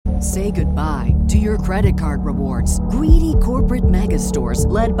Say goodbye to your credit card rewards. Greedy corporate mega stores,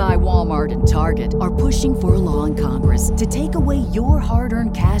 led by Walmart and Target, are pushing for a law in Congress to take away your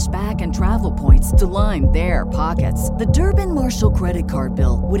hard-earned cash back and travel points to line their pockets. The Durbin-Marshall credit card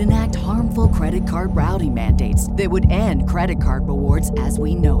bill would enact harmful credit card routing mandates that would end credit card rewards as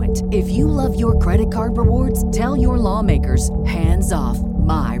we know it. If you love your credit card rewards, tell your lawmakers, hands off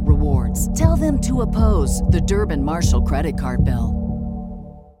my rewards. Tell them to oppose the Durbin-Marshall credit card bill.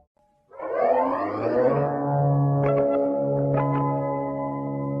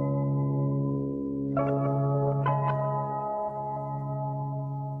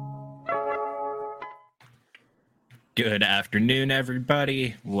 Good afternoon,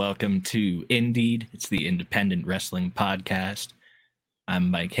 everybody. Welcome to Indeed. It's the Independent Wrestling Podcast.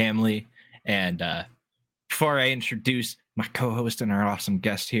 I'm Mike Hamley, and before I introduce my co-host and our awesome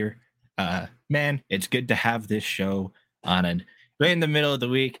guest here, man, it's good to have this show on right in the middle of the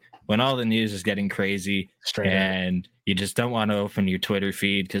week when all the news is getting crazy and you just don't want to open your Twitter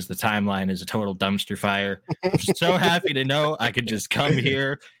feed because the timeline is a total dumpster fire. I'm just so happy to know I could just come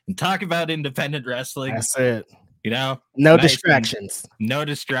here and talk about independent wrestling. That's it. You know, no distractions. No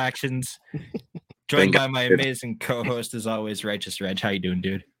distractions. Joined by my amazing co-host, as always, Righteous Reg. How you doing,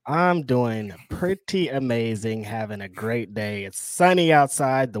 dude? I'm doing pretty amazing, having a great day. It's sunny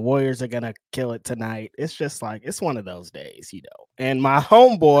outside. The Warriors are going to kill it tonight. It's just like, it's one of those days, you know. And my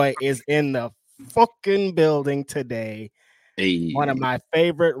homeboy is in the fucking building today. Hey. One of my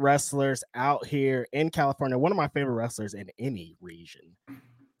favorite wrestlers out here in California. One of my favorite wrestlers in any region.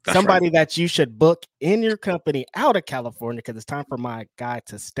 That's somebody right. That you should book in your company out of California, because it's time for my guy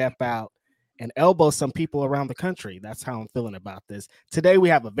to step out and elbow some people around the country. That's how I'm feeling about this. Today, we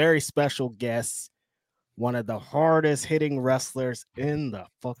have a very special guest, one of the hardest hitting wrestlers in the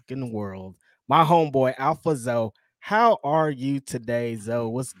fucking world, my homeboy, Alpha Zoe. How are you today, Zoe?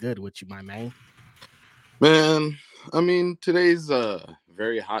 What's good with you, my man? Man, I mean, today's a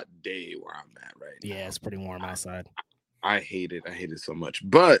very hot day where I'm at right now. Yeah, it's pretty warm outside. I hate it. I hate it so much.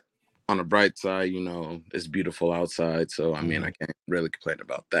 But on the bright side, you know, it's beautiful outside. So, I mean, I can't really complain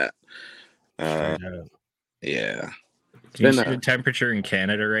about that. Yeah. Can you see the temperature in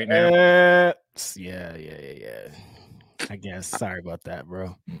Canada right now? Yeah. I guess. Sorry about that,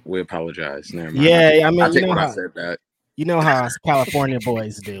 bro. We apologize. Never mind. Yeah, I mean, I think when I said that. You know how us California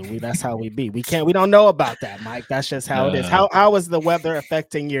boys do. That's how we be. We don't know about that, Mike. That's just how it is. How is the weather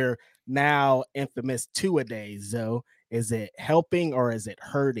affecting your now infamous two-a-days, Zoe? Is it helping or is it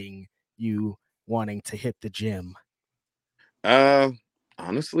hurting you wanting to hit the gym?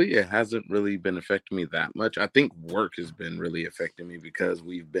 Honestly, it hasn't really been affecting me that much. I think work has been really affecting me because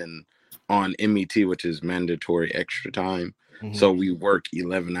we've been on MET, which is mandatory extra time. Mm-hmm. So we work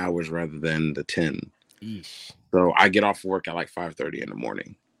 11 hours rather than the 10. Eesh. So I get off work at like 5:30 in the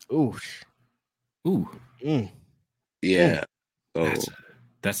morning. Ooh. Yeah. So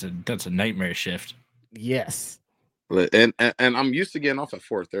that's a nightmare shift. Yes. And I'm used to getting off at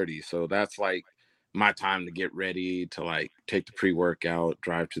 4:30, so that's like my time to get ready to like take the pre-workout,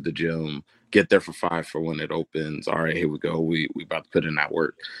 drive to the gym, get there for 5 for when it opens. All right, here we go. We about to put in that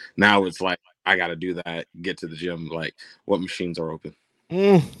work. Now it's like I got to do that, get to the gym. Like, what machines are open?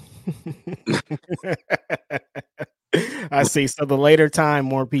 I see. So the later time,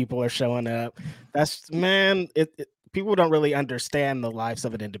 more people are showing up. That's, man. People don't really understand the lives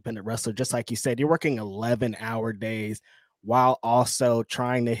of an independent wrestler. Just like you said, you're working 11-hour days while also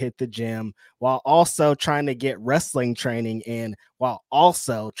trying to hit the gym, while also trying to get wrestling training in, while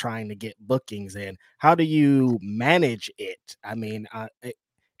also trying to get bookings in. How do you manage it? I mean,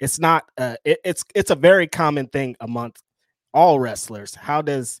 it's not. It's a very common thing amongst all wrestlers. How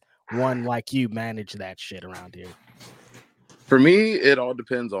does one like you manage that shit around here? For me, it all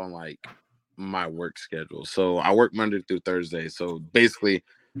depends on like my work schedule. So I work Monday through Thursday. So basically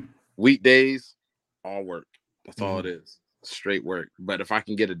weekdays, all work. That's all it is. Straight work. But if I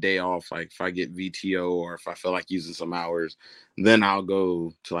can get a day off, like if I get VTO or if I feel like using some hours, then I'll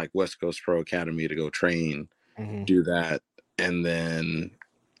go to like West Coast Pro Academy to go train, do that. And then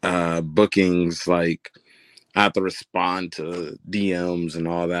bookings, like I have to respond to DMs and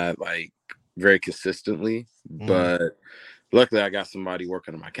all that, like very consistently. But luckily, I got somebody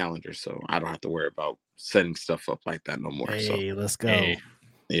working on my calendar, so I don't have to worry about setting stuff up like that no more. Hey, let's go. Hey.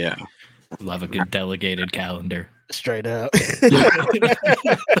 Yeah. Love a good delegated calendar. Straight up.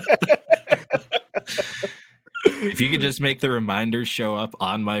 If you could just make the reminders show up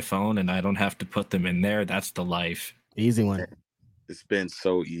on my phone and I don't have to put them in there, that's the life. Easy one. It's been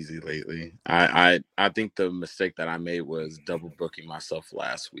so easy lately. I think the mistake that I made was double booking myself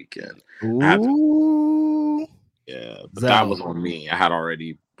last weekend. Ooh. Yeah, but that was on me. I had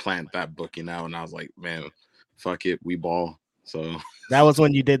already planned that booking out, and I was like, man, fuck it, we ball. So that was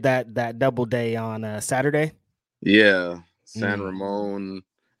when you did that double day on Saturday. Yeah, San Ramon,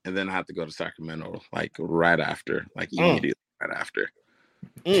 and then I had to go to Sacramento like right after, like immediately right after.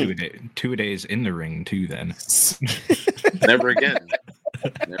 2 days in the ring too. Then never again.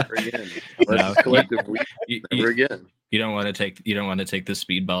 Never again. Unless it's collective week. Never again. You don't want to take the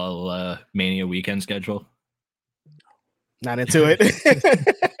Speedball Mania weekend schedule. Not into it.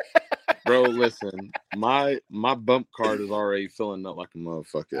 Bro, listen, my bump card is already filling up like a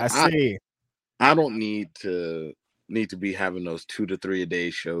motherfucker. I see. I don't need to be having those 2 to 3 a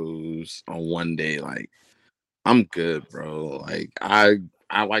day shows on one day. Like, I'm good, bro. Like, I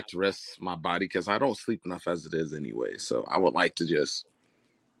like to rest my body because I don't sleep enough as it is anyway. So I would like to just,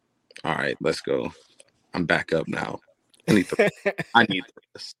 all right, let's go. I'm back up now. I need the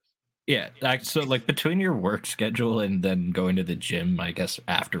rest. Yeah, so like between your work schedule and then going to the gym, I guess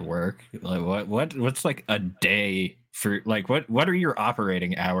after work, like what's like a day for like what are your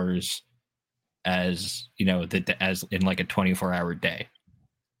operating hours as as in like a 24-hour day?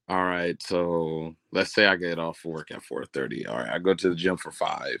 All right, so let's say I get off work at 4:30. All right, I go to the gym for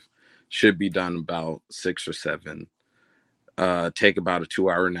 5. Should be done about 6 or 7. Take about a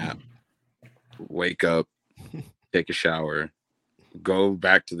 2-hour nap. Wake up, take a shower, go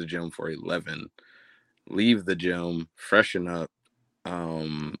back to the gym for 11. Leave the gym, freshen up,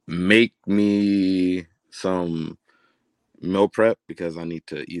 make me some meal prep because I need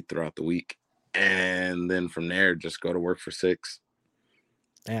to eat throughout the week, and then from there just go to work for 6.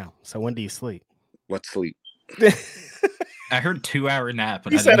 Damn. So when do you sleep? What sleep? I heard 2-hour nap,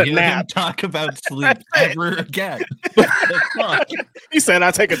 but he I said didn't a hear nap. him talk about sleep ever again. He said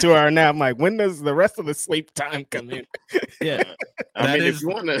I take a 2-hour nap. I'm like, when does the rest of the sleep time come in? Yeah, I mean, if you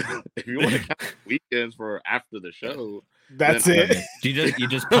want to count weekends for after the show, that's it. You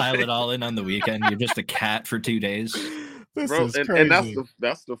just pile it all in on the weekend. You're just a cat for 2 days. This bro. is And crazy.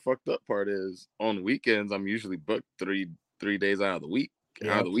 that's the fucked up part is on weekends I'm usually booked three days out of the week.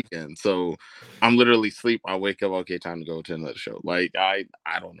 Out of the weekend, so I'm literally sleep. I wake up, okay, time to go to another show. Like I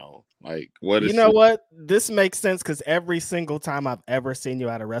don't know, like what is you know what? This makes sense because every single time I've ever seen you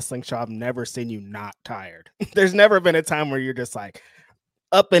at a wrestling show, I've never seen you not tired. There's never been a time where you're just like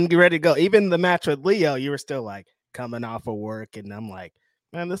up and ready to go. Even the match with Leo, you were still like coming off of work, and I'm like,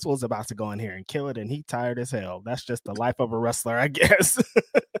 man, this was about to go in here and kill it, and he tired as hell. That's just the life of a wrestler, I guess.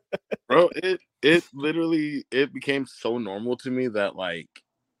 Bro, it literally became so normal to me that like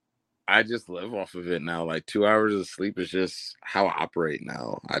I just live off of it now. Like 2 hours of sleep is just how I operate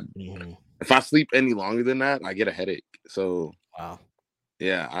now. If I sleep any longer than that, I get a headache. So wow.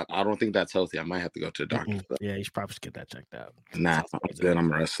 Yeah, I don't think that's healthy. I might have to go to a doctor. Yeah, you should probably get that checked out. Nah, I'm good.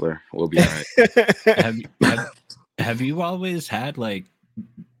 I'm a wrestler. We'll be all right. Have you always had like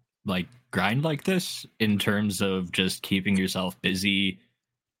grind like this in terms of just keeping yourself busy,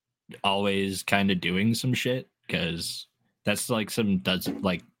 always kind of doing some shit? Because that's like some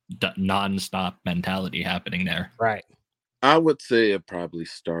non-stop mentality happening there. Right. I would say it probably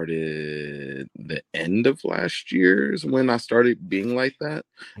started the end of last year is when I started being like that.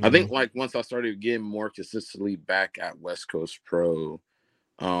 I think like once I started getting more consistently back at West Coast Pro,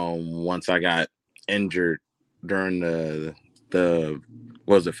 once I got injured during the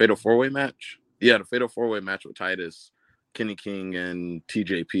what was it, Fatal 4-Way match? Yeah, the Fatal 4-Way match with Titus, Kenny King, and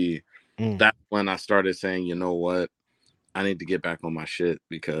TJP. That's when I started saying, you know what, I need to get back on my shit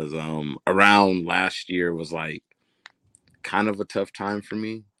because around last year was like kind of a tough time for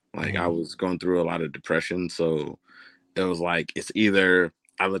me. Like I was going through a lot of depression, so it was like it's either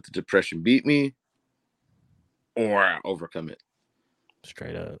I let the depression beat me or I overcome it.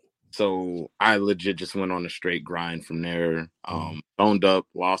 Straight up. So I legit just went on a straight grind from there. Toned up,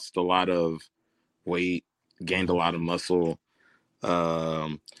 lost a lot of weight, gained a lot of muscle.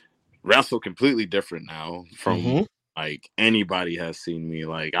 Wrestle completely different now from like anybody has seen me.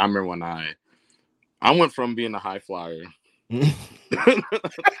 Like I remember when I went from being a high flyer to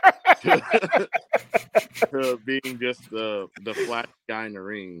being just the flat guy in the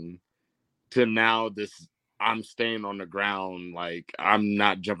ring to now this I'm staying on the ground, like I'm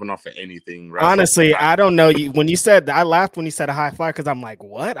not jumping off of anything. Honestly, I don't know. When you said, I laughed when you said a high flyer because I'm like,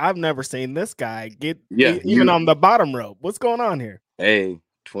 what? I've never seen this guy get even on the bottom rope. What's going on here? Hey,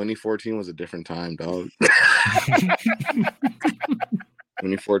 2014 was a different time, dog.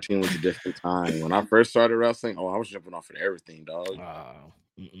 2014 was a different time. When I first started wrestling, I was jumping off of everything, dog.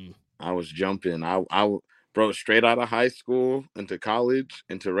 I was jumping. I bro, straight out of high school into college,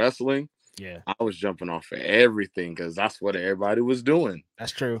 into wrestling. Yeah, I was jumping off of everything because that's what everybody was doing.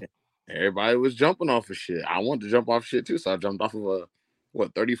 That's true. Everybody was jumping off of shit. I wanted to jump off shit too, so I jumped off of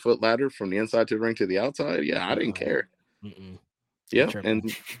what 30-foot ladder from the inside to the ring to the outside. Yeah, I didn't care.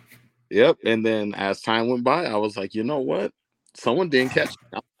 Yep, and then as time went by, I was like, you know what? Someone didn't catch me.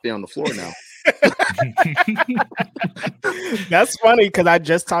 I'll stay on the floor now. That's funny because I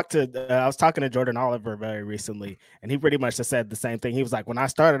was talking to Jordan Oliver very recently, and he pretty much just said the same thing. He was like, when I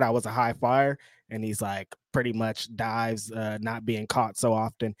started, I was a high flyer, and he's like, pretty much dives, not being caught so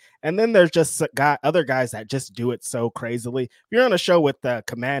often. And then there's just other guys that just do it so crazily. If you're on a show with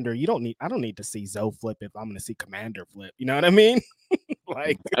Commander, I don't need to see Zoe flip if I'm going to see Commander flip. You know what I mean?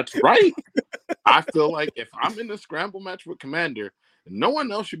 Like, that's right. I feel like if I'm in the scramble match with Commander, no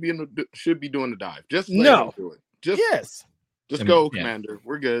one else should be doing the dive. Just let him do it. Just go, Commander.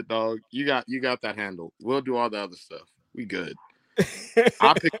 We're good, dog. You got that handled. We'll do all the other stuff. We good.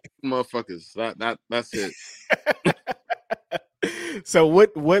 I'll pick motherfuckers. That's it. So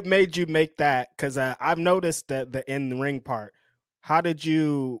what made you make that? Because I've noticed that the in the ring part. How did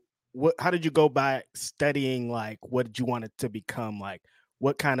you go back studying? Like, what did you want it to become? Like,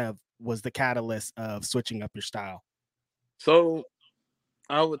 what kind of was the catalyst of switching up your style? So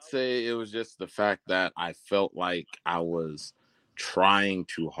I would say it was just the fact that I felt like I was trying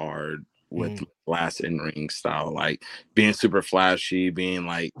too hard with last in-ring style, like being super flashy, being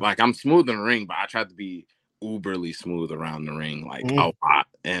like I'm smooth in the ring, but I tried to be uberly smooth around the ring, like a lot,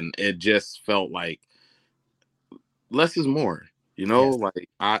 and it just felt like less is more. You know, like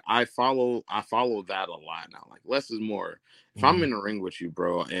I follow that a lot now. Like less is more. If I'm in the ring with you,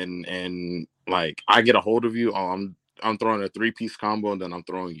 bro, and like I get a hold of you, I'm throwing a 3-piece combo, and then I'm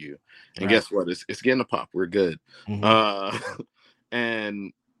throwing you. And guess what? It's getting a pop. We're good.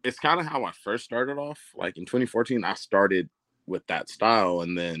 And it's kind of how I first started off. Like in 2014, I started with that style.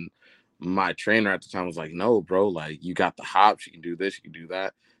 And then my trainer at the time was like, no, bro, like you got the hops. You can do this. You can do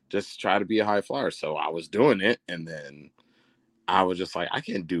that. Just try to be a high flyer. So I was doing it. And then I was just like, I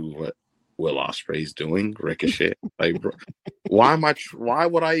can't do what Will Ospreay's doing, Ricochet. Like, bro, why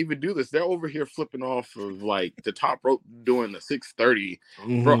would I even do this? They're over here flipping off of like the top rope doing a 630.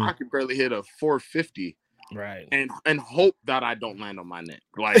 Bro, I could barely hit a 450. Right. And hope that I don't land on my neck.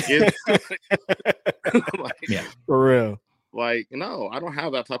 Like it's like, for real. Like, no, I don't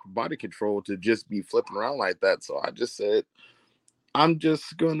have that type of body control to just be flipping around like that. So I just said, I'm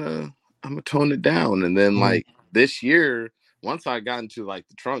gonna tone it down. And then like this year, once I got into like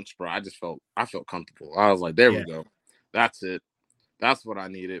the trunks, bro, I felt comfortable. I was like, there we go. That's it. That's what I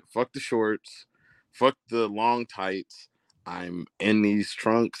needed. Fuck the shorts. Fuck the long tights. I'm in these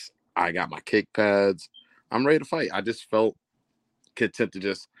trunks. I got my kick pads. I'm ready to fight. I just felt content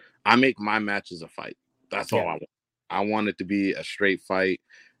to I make my matches a fight. That's all I want. I want it to be a straight fight.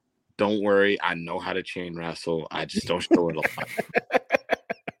 Don't worry. I know how to chain wrestle. I just don't show it a lot.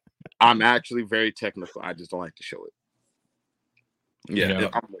 I'm actually very technical. I just don't like to show it. Yeah,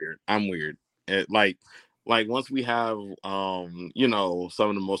 I'm weird. Like once we have some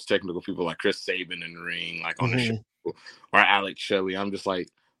of the most technical people like Chris Sabin in the ring, like on the show, or Alex Shelley, I'm just like,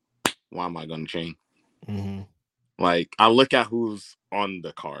 why am I gonna chain? Like I look at who's on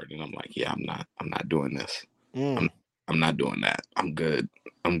the card and I'm like, yeah, I'm not doing this. I'm not doing that. I'm good.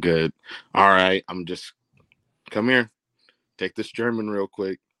 All right, I'm just come here. Take this German real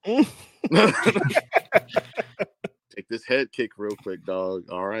quick. Take this head kick real quick, dog.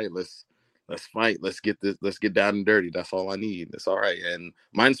 All right, let's fight. Let's get down and dirty. That's all I need. That's all right. And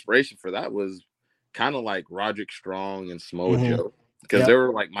my inspiration for that was kind of like Roderick Strong and Samoa Joe, because they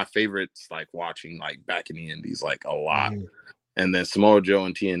were like my favorites, like watching like back in the indies, like a lot. And then Samoa Joe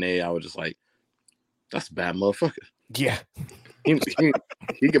and TNA, I was just like, that's a bad motherfucker. Yeah. he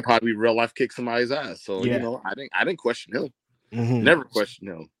could probably real life kick somebody's ass. So I didn't question him. Never question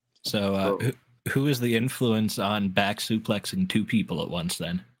him. So who is the influence on back suplexing two people at once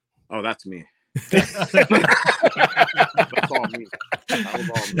then? Oh, that's me. That's all me.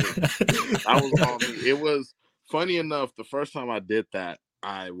 That was all me. It was funny enough, the first time I did that,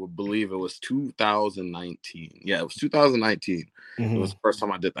 I would believe it was 2019. Yeah, it was 2019. It was the first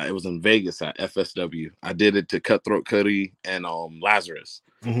time I did that. It was in Vegas at FSW. I did it to Cutthroat Cody and Lazarus.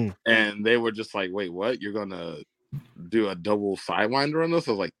 And they were just like, wait, what? You're going to do a double sidewinder on this?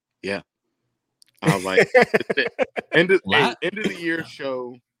 I was like, yeah. I was like, end of the year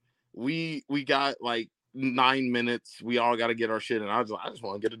show, we got like 9 minutes. We all got to get our shit. And I was like, I just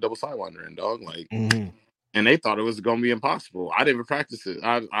want to get a double sidewinder in, dog. Like, and they thought it was going to be impossible. I didn't even practice it.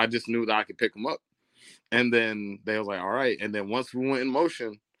 I just knew that I could pick them up. And then they was like, all right. And then once we went in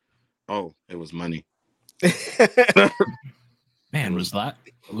motion, it was money. Man, was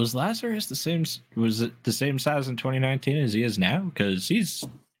Lazarus the same? Was it the same size in 2019 as he is now? Because he's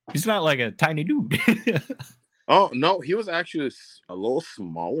not like a tiny dude. Oh no, he was actually a little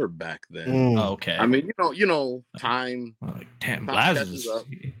smaller back then. Oh, okay. I mean, time. Damn, Time Laz catches is up.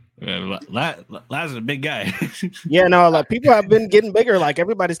 Laz is a big guy. Yeah, no, like people have been getting bigger. Like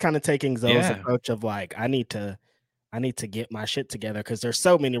everybody's kind of taking Zoe's Yeah. approach of like, I need to get my shit together because there's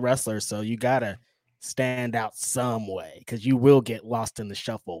so many wrestlers. So you gotta stand out some way because you will get lost in the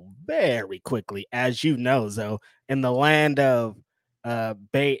shuffle very quickly, as you know, Zoe. In the land of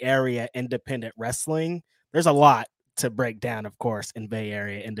Bay Area independent wrestling, there's a lot to break down, of course, in Bay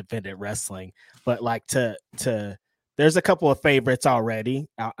Area independent wrestling. But like to there's a couple of favorites already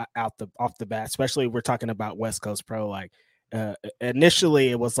off the bat, especially we're talking about West Coast Pro. Like initially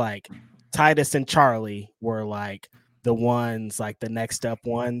it was like Titus and Charlie were like the ones, like the next up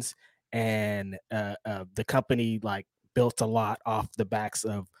ones, and the company like built a lot off the backs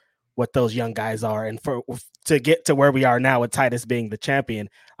of what those young guys are. And to get to where we are now with Titus being the champion,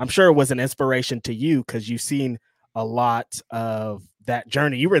 I'm sure it was an inspiration to you because you've seen a lot of that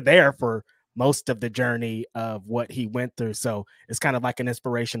journey. You were there for most of the journey of what he went through. So it's kind of like an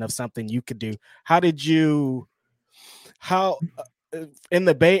inspiration of something you could do. How in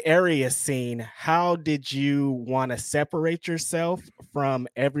the Bay Area scene, how did you want to separate yourself from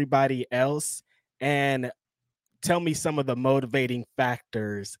everybody else? And tell me some of the motivating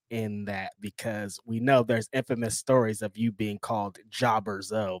factors in that, because we know there's infamous stories of you being called Jobber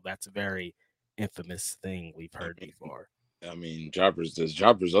Zoe. That's a very infamous thing we've heard before. I mean, this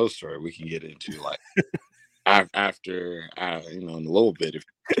Jobber Zoe story we can get into like after in a little bit if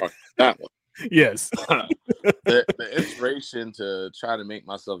you talk about that one. Yes. The inspiration to try to make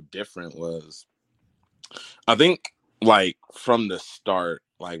myself different was, I think, like from the start,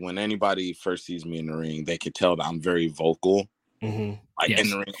 like when anybody first sees me in the ring, they could tell that I'm very vocal. Mm-hmm. Like in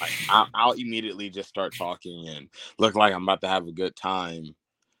the ring, like I'll immediately just start talking and look like I'm about to have a good time.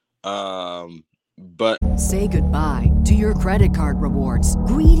 But say goodbye to your credit card rewards.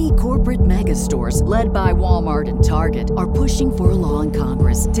 Greedy corporate mega stores, led by Walmart and Target, are pushing for a law in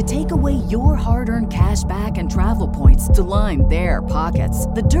Congress to take away your hard-earned cash back and travel points to line their pockets.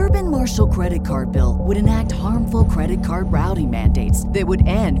 The Durbin-Marshall credit card bill would enact harmful credit card routing mandates that would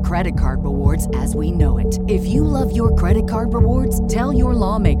end credit card rewards as we know it. If you love your credit card rewards, tell your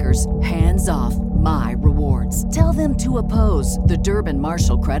lawmakers, hands off my rewards. Tell them to oppose the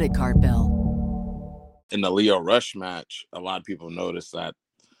Durbin-Marshall credit card bill. In the Leo Rush match, a lot of people noticed that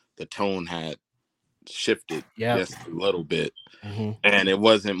the tone had shifted just a little bit. Mm-hmm. And it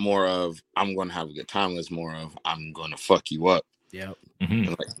wasn't more of I'm going to have a good time. It was more of I'm going to fuck you up. Yep. And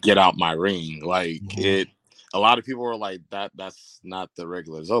like, get out my ring. Like a lot of people were like, that's not the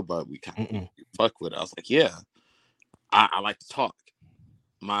regular Zoe, but we kind of fuck with it. I was like, yeah, I like to talk.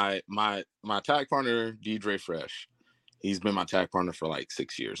 My tag partner, Deidre Fresh, he's been my tag partner for like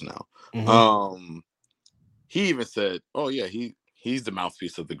 6 years now. He even said, oh yeah, he's the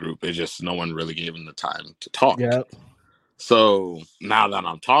mouthpiece of the group. It's just no one really gave him the time to talk. Yep. So now that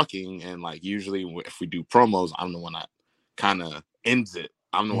I'm talking, and like usually if we do promos, I'm the one that kind of ends it.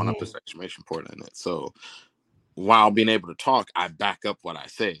 I'm the one that puts the exclamation point in it. So while being able to talk, I back up what I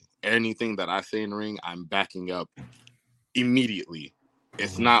say. Anything that I say in the ring, I'm backing up immediately.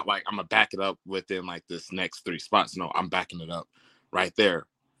 It's not like I'm gonna back it up within like this next 3 spots. No, I'm backing it up right there.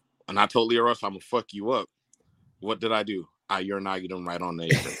 And I told Leo Rush, I'm gonna fuck you up. What did I do? I urinated him right on the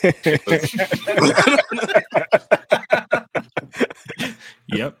apron.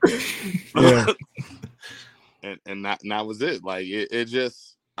 Yep. Yeah. and that was it. Like it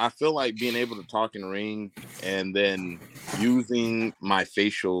just, I feel like being able to talk in the ring and then using my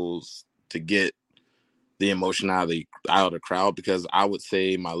facials to get the emotion out of the crowd, because I would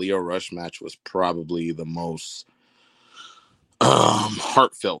say my Leo Rush match was probably the most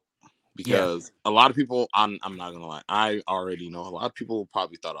heartfelt. Because a lot of people, I'm not gonna lie, I already know a lot of people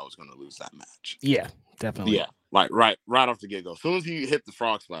probably thought I was gonna lose that match. Yeah, definitely. Yeah, like right off the get go. As soon as he hit the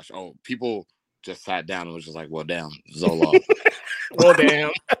frog splash, people just sat down and was just like, "Well, damn, Zola." Well,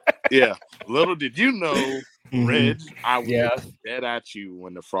 damn. Yeah. Little did you know, Reg, I was dead at you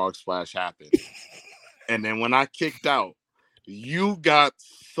when the frog splash happened, and then when I kicked out, you got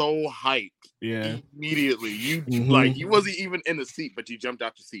so hyped. Yeah. Immediately, you like you wasn't even in the seat, but you jumped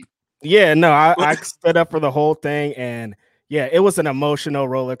out your seat. Yeah, no, I stood up for the whole thing, and yeah, it was an emotional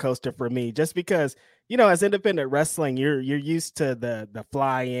roller coaster for me, just because, as independent wrestling, you're used to the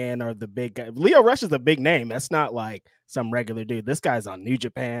fly in or the big guy. Leo Rush is a big name. That's not like some regular dude. This guy's on New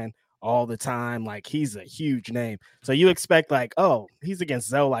Japan all the time. Like, he's a huge name. So you expect like, oh, he's against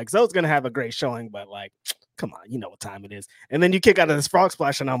Zoe. Like, Zoe's gonna have a great showing, but like, come on, you know what time it is. And then you kick out of this frog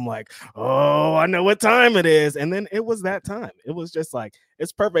splash, and I'm like, oh, I know what time it is. And then it was that time. It was just like,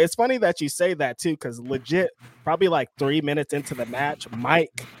 it's perfect. It's funny that you say that too, because legit, probably like 3 minutes into the match,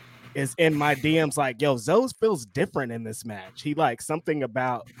 Mike is in my DMs like, yo, Zoe feels different in this match. He like something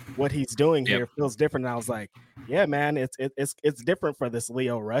about what he's doing here feels different. And I was like, yeah, man, it's different for this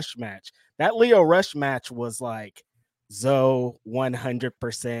Lio Rush match. That Lio Rush match was like Zoe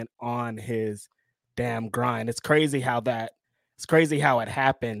 100% on his damn grind. It's crazy how it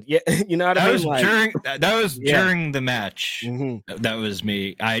happened. Yeah, you know what I mean? That was during the match. Mm-hmm. That was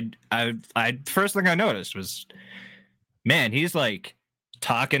me. I first thing I noticed was, man, he's like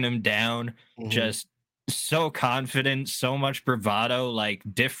talking him down, just so confident, so much bravado, like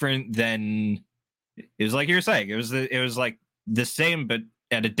different than it was like you were saying. It was like the same but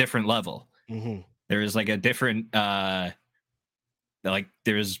at a different level. There was like a different like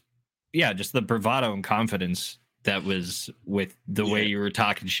there's just the bravado and confidence that was with the way you were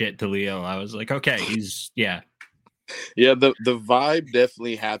talking shit to Leo. I was like, okay, he's the vibe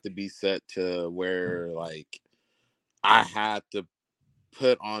definitely had to be set to where like I had to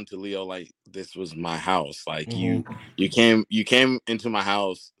put on to Leo like this was my house. Like you came into my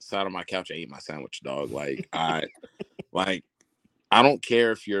house, sat on my couch, and ate my sandwich, dog. Like I don't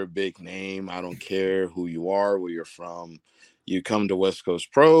care if you're a big name. I don't care who you are, where you're from. You come to West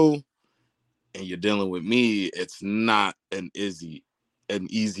Coast Pro and you're dealing with me, it's not an easy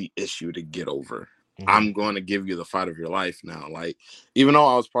issue to get over. I'm going to give you the fight of your life now. Like, even though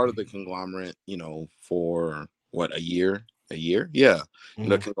I was part of the conglomerate, for what, a year? Yeah.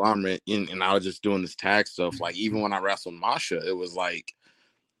 The conglomerate, and I was just doing this tag stuff. Like, even when I wrestled Masha, it was like,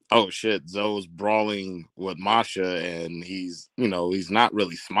 oh shit, Zoe's brawling with Masha, and he's not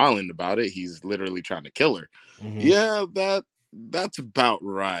really smiling about it. He's literally trying to kill her. Yeah, that's about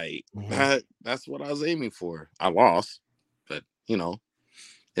right. That's what I was aiming for. I lost, but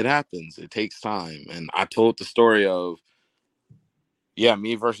it happens. It takes time. And I told the story of,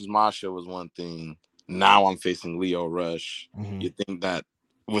 me versus Masha was one thing. Now I'm facing Lio Rush. You think that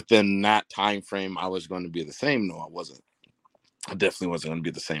within that time frame I was going to be the same? No, I wasn't. I definitely wasn't going to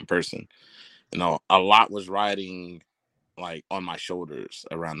be the same person. A lot was riding like on my shoulders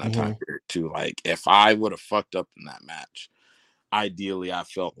around that time period too. Like, if I would have fucked up in that match, ideally I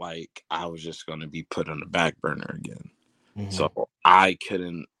felt like I was just going to be put on the back burner again. So I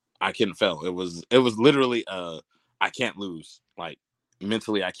couldn't fail. It was literally I can't lose. Like,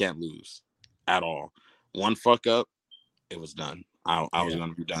 mentally I can't lose at all. One fuck up, it was done. I was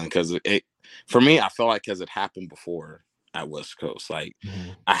going to be done, because it for me, I felt like, because it happened before at West Coast. Like,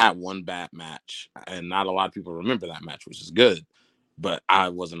 I had one bad match, and not a lot of people remember that match, which is good, but I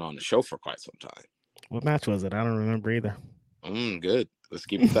wasn't on the show for quite some time. What match was it? I don't remember either. Good. Let's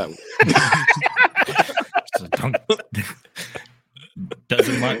keep it that way.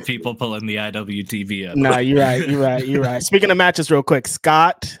 Doesn't want people pulling the IWTV up. No, you're right. Speaking of matches real quick,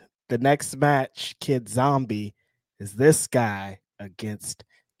 Scott, the next match, Kid Zombie, is this guy against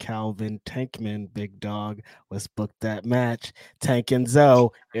Calvin Tankman, big dog. Let's book that match. Tank and Zoe,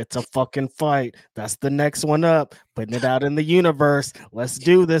 it's a fucking fight. That's the next one up. Putting it out in the universe. Let's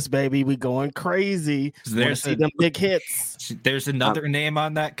do this, baby. We going crazy. There's them big hits. There's another name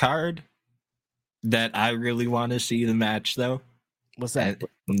on that card that I really want to see the match, though. What's that?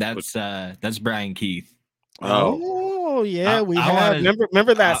 That's Brian Keith. Oh yeah,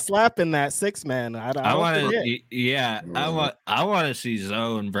 remember that slap in that 6-man. I want to see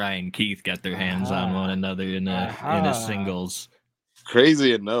Zoe and Brian Keith get their hands on one another in a singles.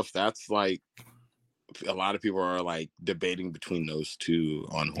 Crazy enough, that's like a lot of people are like debating between those two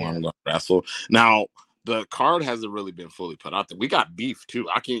on who I'm gonna wrestle. Now the card hasn't really been fully put out there. We got beef too.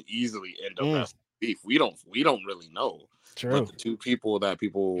 I can easily end up wrestling beef. We don't really know. True. But the two people that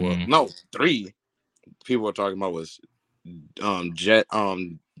people three people were talking about was Jet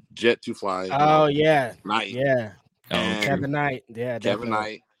to Fly. Oh yeah, Knight. Yeah. Kevin Knight. Yeah, Kevin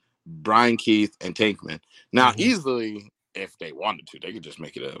Knight, Brian Keith, and Tankman. Now, easily, if they wanted to, they could just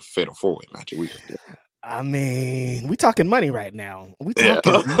make it a fatal 4-way match. I mean, we talking money right now. We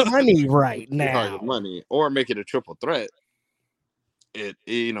talking money right now. Money, or make it a triple threat.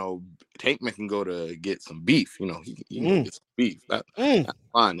 Tankman can go to get some beef. He can get some beef. That's fine.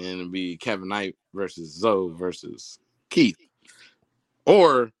 And it'd be Kevin Knight versus Zoe versus Keith.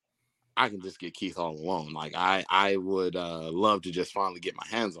 Or I can just get Keith all alone. Like, I would love to just finally get my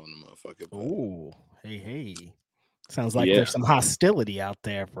hands on the motherfucker. Oh, hey. Sounds like there's some hostility out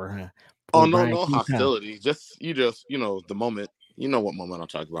there for no hostility. Just the moment. You know what moment I'm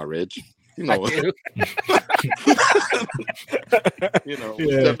talking about, Reg. You know, do.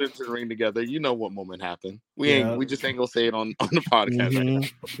 we stepped into the ring together. You know what moment happened. We just ain't gonna say it on the podcast.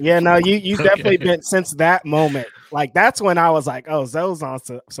 Mm-hmm. Yeah, no, you definitely been since that moment. Like that's when I was like, oh, Zoe's on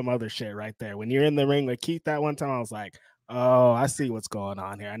some other shit right there. When you're in the ring with Keith that one time, I was like, oh, I see what's going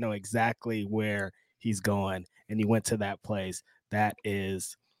on here. I know exactly where he's going, and he went to that place. That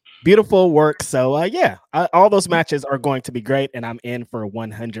is beautiful work. So all those matches are going to be great, and I'm in for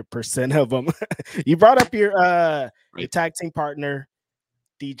 100% of them. You brought up your tag team partner,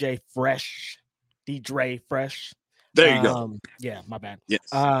 DJ Fresh. There you go. Yeah, my bad. Yes.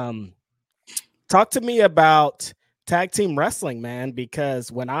 Talk to me about tag team wrestling, man,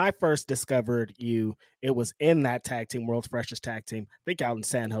 because when I first discovered you, it was in that tag team, World's Freshest Tag Team. I think out in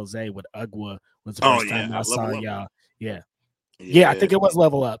San Jose with UGWA was the first time I saw y'all. Yeah, I think it was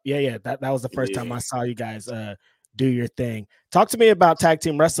Level Up. Yeah. That was the first time I saw you guys do your thing. Talk to me about tag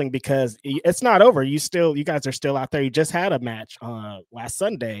team wrestling because it's not over. You guys are still out there. You just had a match last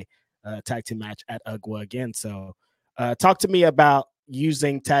Sunday, tag team match at UGWA again. So talk to me about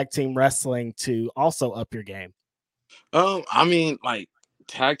using tag team wrestling to also up your game. I mean, like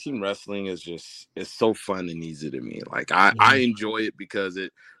tag team wrestling it's so fun and easy to me. Like I enjoy it because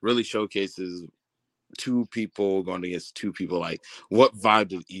it really showcases two people going against two people. Like what vibe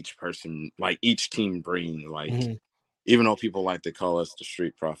did each person, like each team bring? Like even though people like to call us the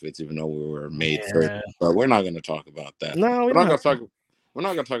Street Profits, even though we were made for, but we're not going to talk about that. No, we're not going to talk. We're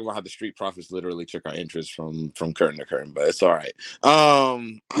not going to talk about how the Street Profits literally took our interest from curtain to curtain, but it's all right.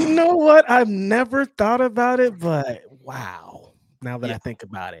 You know what? I've never thought about it, but wow. Now that I think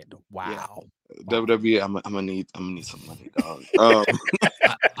about it, wow. WWE, I'm gonna need some money, dog.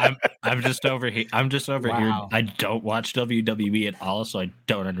 I'm just over here. Here. I don't watch WWE at all, so I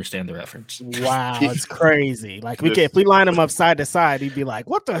don't understand the reference. Wow, it's crazy. Like if we line them up side to side, he'd be like,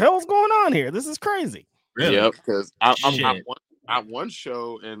 "What the hell's going on here? This is crazy." Really? Yep. Because I'm at one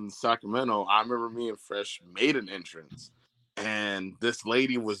show in Sacramento. I remember me and Fresh made an entrance, and this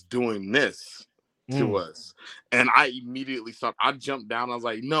lady was doing this to us, and I immediately stopped. I jumped down. I was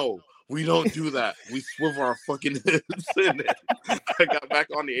like, "No. We don't do that. We swivel our fucking hips." And I got back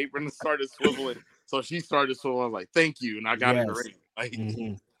on the apron and started swiveling. So she started swiveling. I was like, "Thank you." And I got in the ring.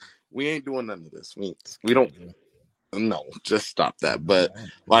 Like, we ain't doing none of this. We don't. No, just stop that. But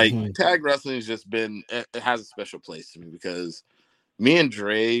like tag wrestling has just been. It has a special place to me because me and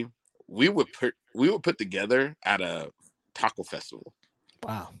Dre, we would put together at a taco festival.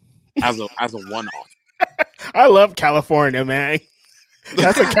 Wow. As a one-off. I love California, man.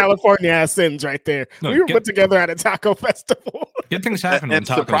 That's a California ass sentence right there. We were put together at a taco festival. Good things happen when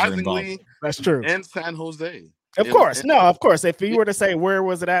tacos are involved. That's true. And San Jose. Of course. If you were to say where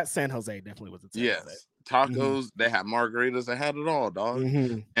was it at, San Jose definitely was. Yes. Tacos, they had margaritas, they had it all, dog.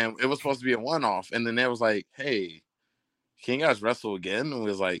 And it was supposed to be a one-off. And then they was like, "Hey, can you guys wrestle again?" And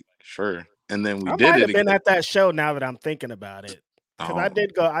we was like, "Sure." And then we did it. I might have been at that show now that I'm thinking about it. Because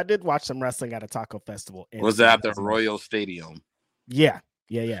I did watch some wrestling at a taco festival. Was that at the Royal Stadium? Yeah.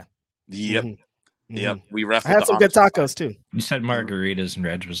 Yep. We wrestled. I had some good tacos too. You said margaritas, and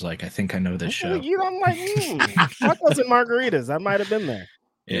Reg was like, "I think I know this show." I'm like, tacos and margaritas. I might have been there.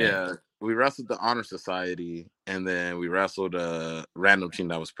 Yeah. We wrestled the Honor Society, and then we wrestled a random team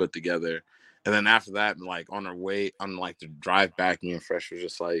that was put together. And then after that, like on our way, on like the drive back, me and Fresh was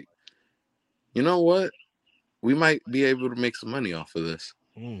just like, "You know what? We might be able to make some money off of this."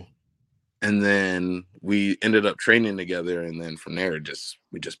 And then we ended up training together, and then from there,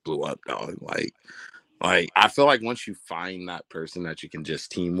 we just blew up, dog. Like I feel like once you find that person that you can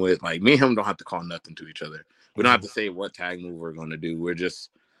just team with, like me and him don't have to call nothing to each other. We don't have to say what tag move we're gonna do. We're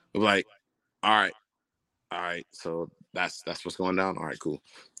like, all right. So that's what's going down. All right, cool.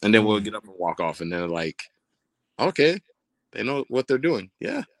 And then we'll get up and walk off, and then like, okay, they know what they're doing.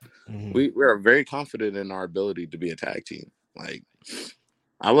 Yeah, we are very confident in our ability to be a tag team. Like,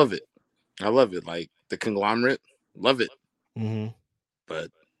 I love it. Like the conglomerate, love it.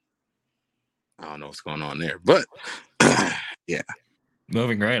 But I don't know what's going on there. But yeah,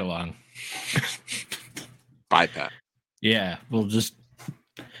 moving right along. Bypass. Yeah, we'll just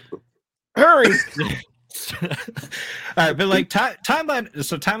hurry. All right, but like timeline.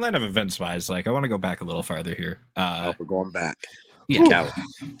 So timeline of events wise, like I want to go back a little farther here. We're going back. Yeah.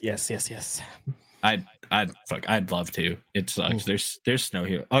 Yes. I'd love to. It sucks. There's snow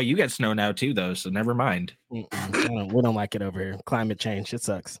here. Oh, you get snow now too, though. So never mind. We don't like it over here. Climate change. It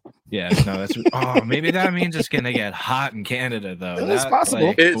sucks. Yeah. No. That's. Oh, maybe that means it's gonna get hot in Canada, though. It's possible.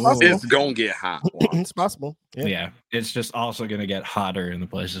 Like, it's gonna get hot. It's possible. Yeah. It's just also gonna get hotter in the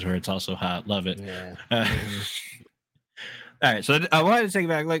places where it's also hot. Love it. Yeah. All right, so I wanted to take it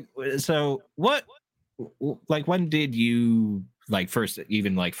back. Like, so what? Like, when did you like first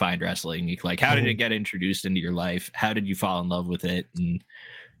even like find wrestling? Like, how did it get introduced into your life? How did you fall in love with it? And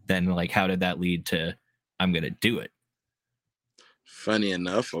then, like, how did that lead to I'm gonna do it? Funny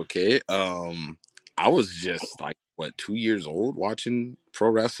enough, okay. I was just like 2 years old watching pro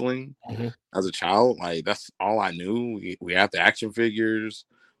wrestling as a child. Like that's all I knew. We had the action figures.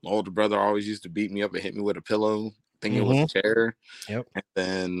 My older brother always used to beat me up and hit me with a pillow, thinking it was a chair. Yep. And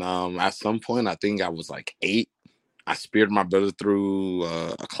then at some point, I think I was like 8. I speared my brother through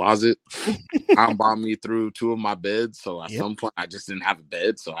a closet. Time bombed me through 2 of my beds. So at some point, I just didn't have a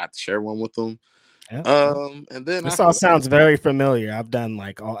bed, so I had to share one with him. Yep. And then this all sounds very familiar. I've done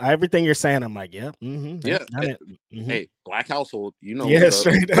like everything you're saying. I'm like, yep. Yeah. Done it. Hey, black household, you know. Yeah,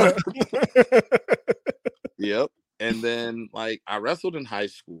 straight up. Yep. And then like I wrestled in high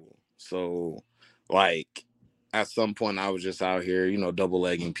school. So like at some point I was just out here, double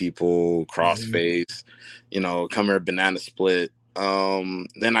legging people, crossface, come here, banana split.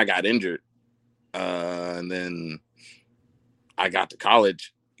 Then I got injured. And then I got to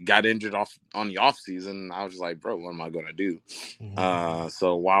college, got injured on the off season. I was just like, bro, what am I gonna do?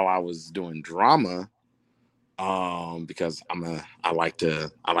 So while I was doing drama, because I like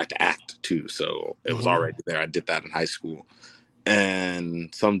to act too. So it was already there. I did that in high school.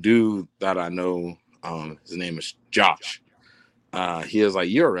 And some dude that I know, his name is Josh. He was like,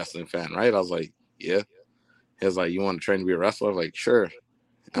 "You're a wrestling fan, right?" I was like, "Yeah." He was like, "You want to train to be a wrestler?" I was like, "Sure."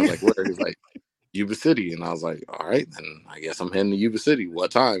 I was like, "Where?" He's like, "Yuba City." And I was like, "All right, then I guess I'm heading to Yuba City.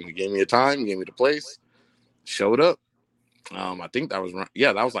 What time?" He gave me a time, gave me the place, showed up. I think that was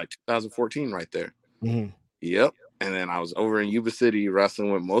like 2014 right there. Yep. And then I was over in Yuba City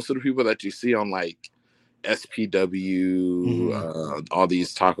wrestling with most of the people that you see on like SPW, all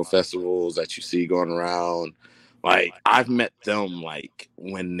these taco festivals that you see going around. Like I've met them like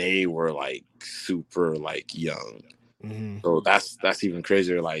when they were like super like young. So that's even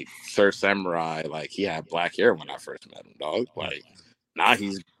crazier. Like Sir Samurai, like he had black hair when I first met him, dog. Like now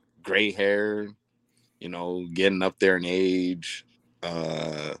he's gray hair, getting up there in age.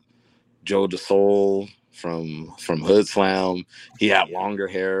 Joe DeSoul from Hood Slam, he had longer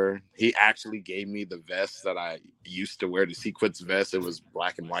hair. He actually gave me the vest that I used to wear, the sequence vest. It was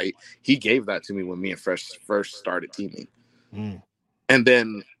black and white. He gave that to me when me and Fresh first started teaming. And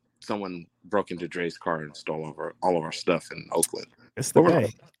then someone broke into Dre's car and stole all of our stuff in Oakland. It's the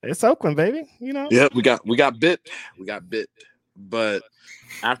Bay. It's Oakland, baby. Yeah, we got bit. We got bit. But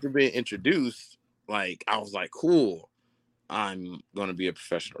after being introduced, like I was like, cool, I'm going to be a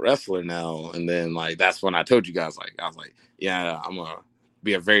professional wrestler now. And then like, that's when I told you guys, like, I was like, yeah, I'm going to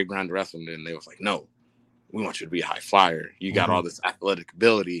be a very grounded wrestler. And they was like, no, we want you to be a high flyer. You got all this athletic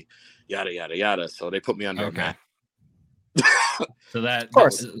ability, yada, yada, yada. So they put me under a mat. So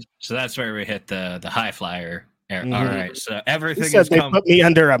that's where we hit the high flyer era. All right. So everything is they put me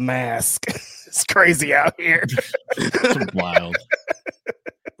under a mask. It's crazy out here. It's wild.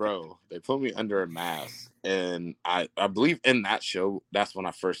 Bro, they put me under a mask, and I believe in that show, that's when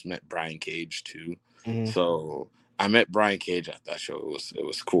I first met Brian Cage too. So I met Brian Cage at that show. It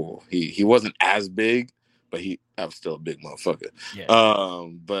was cool. He wasn't as big, but I was still a big motherfucker. Yeah.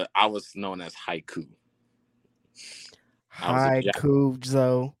 But I was known as Haiku. Haiku,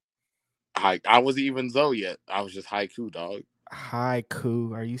 Zoe. I wasn't even Zoe yet. I was just Haiku, dog.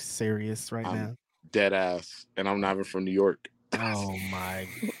 Haiku, are you serious right now? Dead ass, and I'm not even from New York. Oh my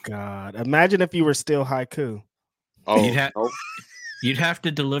God! Imagine if you were still Haiku. Oh, you'd have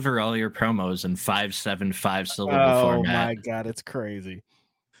to deliver all your promos in 5-7-5 syllable format. Oh my God, it's crazy.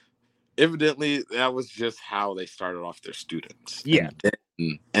 Evidently, that was just how they started off their students. Yeah,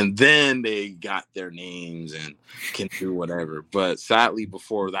 and then they got their names and can do whatever. But sadly,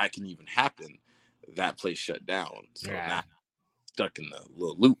 before that can even happen, that place shut down. So now I'm stuck in the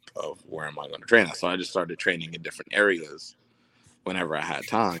little loop of where am I going to train at? So I just started training in different areas whenever I had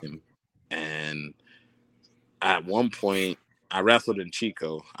time. And at one point, I wrestled in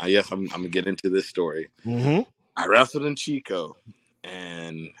Chico. I'm gonna get into this story. I wrestled in Chico,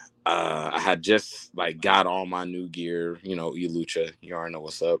 and I had just like got all my new gear, Lucha, you already know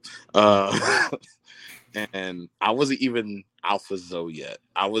what's up. And I wasn't even Alpha Zoe yet.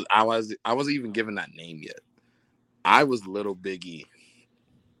 I wasn't even given that name yet. I was Little Big E.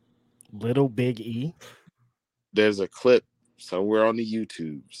 Little Big E. There's a clip somewhere on the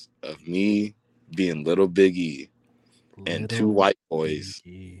YouTubes of me being Little Big E, and two white boys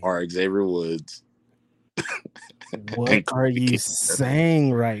are Xavier Woods. What are you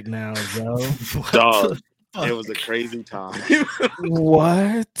saying right now, Joe? Dog, it was a crazy time.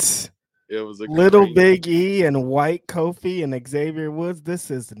 What? It was a Little crazy, Big E and White Kofi and Xavier Woods.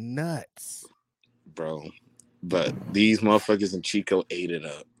 This is nuts, bro. But these motherfuckers in Chico ate it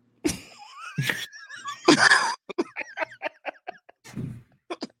up.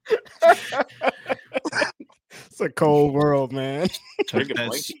 It's a cold world, man. Took Freaking that,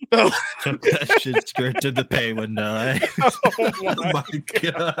 blanket. took that shit straight to the pay window. Eh? Oh Oh my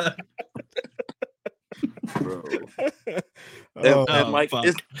god. Bro. Oh, And like fuck.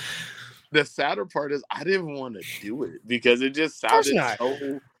 it's the sadder part is I didn't want to do it because it just course sounded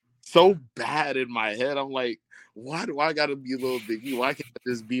not. so bad in my head. I'm like, why do I gotta be Little Big E? Why can't I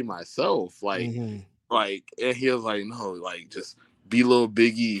just be myself? Like, Mhm. and he was like, no, like just be Little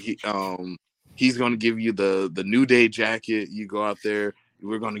Big E. He's gonna give you the New Day jacket. You go out there,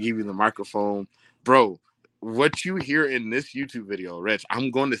 we're gonna give you the microphone. Bro, what you hear in this YouTube video, Rich,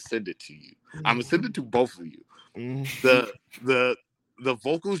 I'm gonna send it to you. I'm gonna send it to both of you. Mhm. The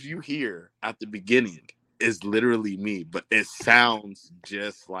vocals you hear at the beginning is literally me, but it sounds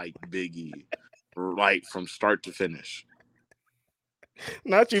just like Biggie, right from start to finish.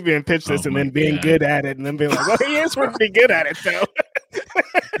 Not you being pitched this Oh and my then being God. good at it and then being like, well, he is pretty good at it, though.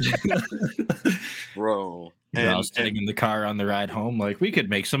 Bro. I was sitting in the car on the ride home, like we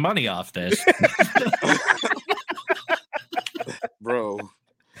could make some money off this. Bro.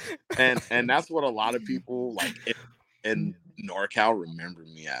 And that's what a lot of people like in NorCal remember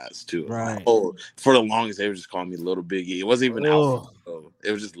me as too. Right. Oh, for the longest they were just calling me Little Biggie. It wasn't even Oh. Alpha.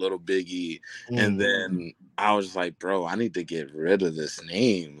 It was just Little Biggie. Mm. And then I was like, bro, I need to get rid of this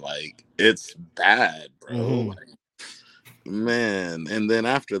name. Like, it's bad, bro. Mhm. Like, man. And then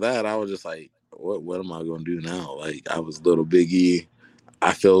after that, I was just like, what am I gonna do now? Like, I was Little Biggie.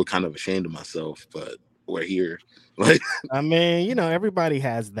 I feel kind of ashamed of myself, but we're here. Like, I mean, you know, everybody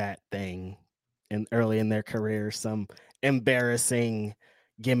has that thing early in their career, some embarrassing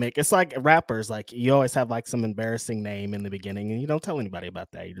gimmick. It's like rappers, like you always have like some embarrassing name in the beginning, and you don't tell anybody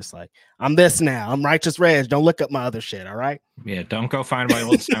about that. You're just like, I'm this now. I'm Righteous Reg. Don't look up my other shit. All right. Yeah, don't go find my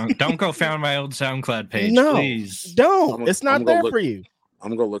old SoundCloud page, No, please. don't. It's not there for you.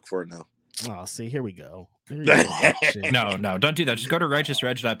 I'm gonna look for it now. Oh, see, here we go. Shit. No, don't do that. Just go to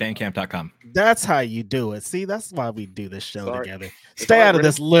righteousreg.bandcamp.com. That's how you do it. See, that's why we do this show Sorry. together. It's Stay all right, out of Reg.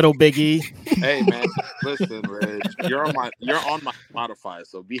 this, Little Biggie. Hey man, listen, Reg, you're on my Spotify,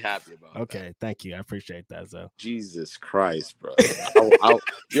 so be happy about it. Okay, thank you. I appreciate that, Zoe. Jesus Christ, bro.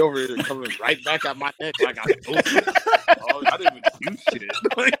 You over here coming right back at my neck like I told you. Oh, I didn't even do shit.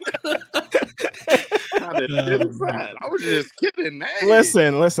 What kind of shit is that? I was just kidding, man.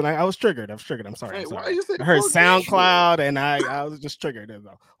 Listen. I was triggered. I'm sorry. Hey, I'm why sorry. you say I heard fuck SoundCloud, and I was just triggered. There's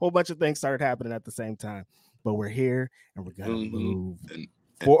a whole bunch of things started happening at the same time. But we're here, and we're gonna move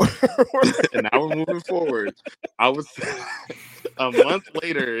forward. And now we're moving forward. I was a month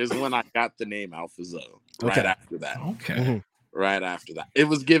later is when I got the name Alpha Zoe. Right Okay. after that. Okay. Mhm. Right after that, it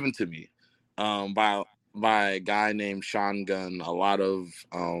was given to me by a guy named Sean Gunn. A lot of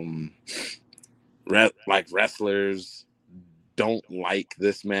wrestlers don't like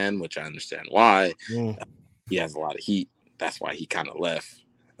this man, which I understand why. He has a lot of heat. That's why he kind of left.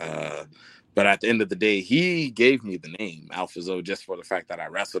 But at the end of the day, he gave me the name Alpha Zoe just for the fact that I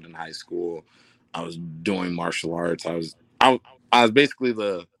wrestled in high school. I was doing martial arts. I was basically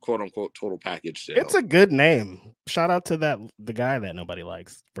the quote unquote total package. It's a good name. Shout out to the guy that nobody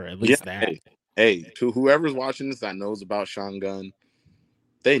likes for at least that. Hey, to whoever's watching this that knows about Sean Gunn,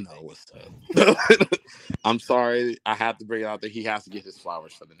 they know what's up. I'm sorry, I have to bring it out there. He has to get his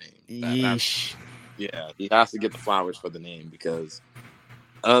flowers for the name. Yeesh. Yeah, he has to get the flowers for the name because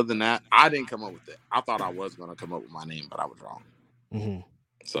other than that, I didn't come up with it. I thought I was going to come up with my name, but I was wrong. Mm-hmm.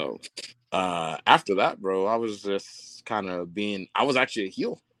 So after that, bro, I was just kind of I was actually a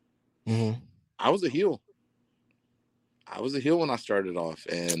heel. Mm-hmm. I was a heel when I started off.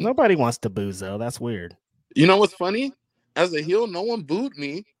 And nobody wants to boo Zoe. That's weird. You know what's funny? As a heel, no one booed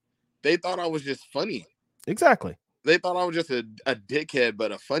me. They thought I was just funny. Exactly. They thought I was just a dickhead,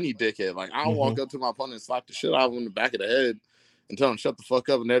 but a funny dickhead. Like, I'll walk up to my opponent and slap the shit out of him in the back of the head and tell them shut the fuck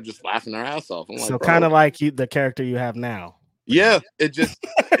up, and they're just laughing their ass off. I'm so like, kind of like the character you have now. Yeah, that's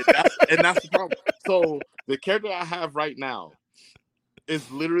the problem. So the character I have right now is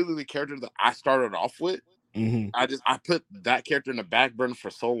literally the character that I started off with. Mm-hmm. I put that character in the back burner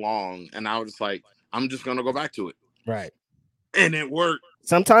for so long, and I was just like, I'm just gonna go back to it. Right. And it worked.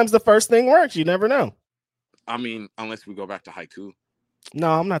 Sometimes the first thing works. You never know. I mean, unless we go back to haiku.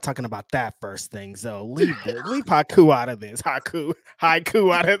 No, I'm not talking about that first thing. So leave haiku out of this. Haiku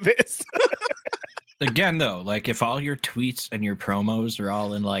out of this. Again, though, like if all your tweets and your promos are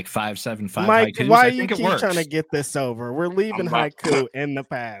all in like 575 Mike, haikus, why I you think it keep works. trying to get this over? We're leaving haiku in the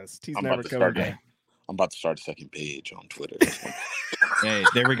past. He's never coming back. I'm about to start a second page on Twitter. Hey,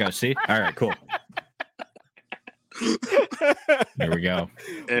 there we go. See? All right, cool. There we go.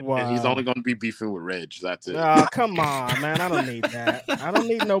 And he's only going to be beefing with Reg. That's it. Oh, come on, man. I don't need that. I don't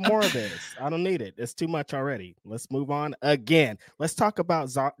need no more of this. I don't need it. It's too much already. Let's move on again. Let's talk about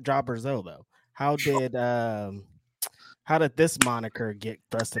Jobber Zoe, though. How did this moniker get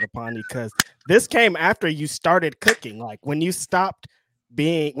thrusted upon you? Because this came after you started cooking. Like when you started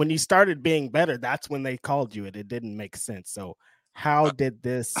being better, that's when they called you it. It didn't make sense. So how did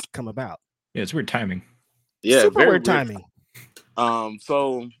this come about? Yeah, it's weird timing. Yeah, super weird timing.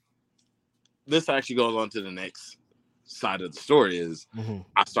 So this actually goes on to the next side of the story is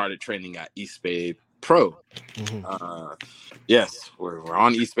I started training at East Bay Pro. Yes, we're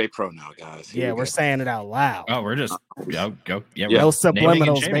on East Bay Pro now, guys. Here we're saying it out loud. Oh, we're just go. Yeah, no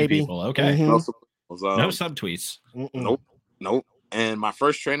subliminals, baby. People. Okay. No subliminals. No subtweets. Nope. And my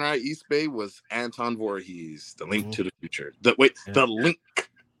first trainer at East Bay was Anton Voorhees, the link to the future. The link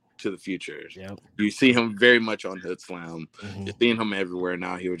to the future. Yep. You see him very much on Hood Slam. You're seeing him everywhere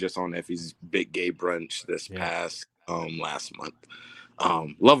now. He was just on Effie's Big Gay Brunch this past last month.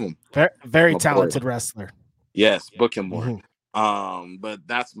 Love him. Very talented wrestler. Yes, book him more. But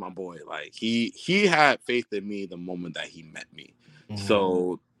that's my boy. Like he had faith in me the moment that he met me.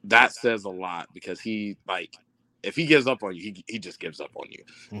 So that says a lot because he like if he gives up on you, he just gives up on you.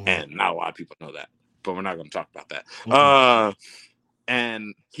 And not a lot of people know that. But we're not going to talk about that.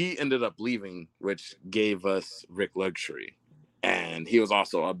 And he ended up leaving, which gave us Rick Luxury. And he was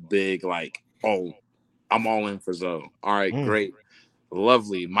also a big, like, oh, I'm all in for Zoe. All right, great.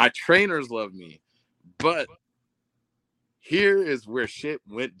 Lovely. My trainers love me. But here is where shit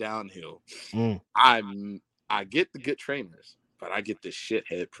went downhill. I get the good trainers, but I get the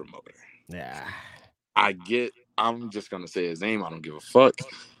shithead promoter. Yeah. I'm just going to say his name. I don't give a fuck.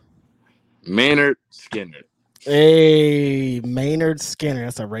 Maynard Skinner. Hey, Maynard Skinner.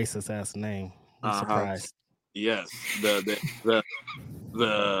 That's a racist ass name. I'm surprised. Yes, the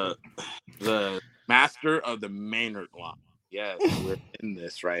master of the Maynard line. Yes, we're in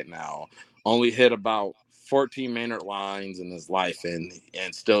this right now. Only hit about 14 Maynard lines in his life, and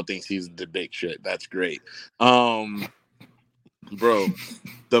still thinks he's the big shit. That's great, bro.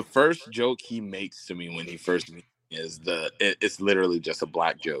 The first joke he makes to me when he first meets me is it's literally just a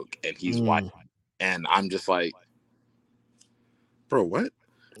black joke, and he's white. And I'm just like, bro, what?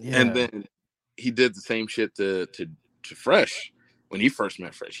 Yeah. And then he did the same shit to Fresh. When he first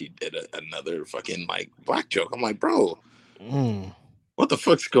met Fresh, he did another fucking like black joke. I'm like, bro, what the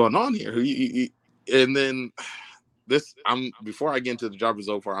fuck's going on here? And then before I get into the Jobber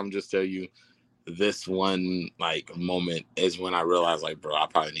Zoe part, I'm just tell you this one like moment is when I realized like, bro, I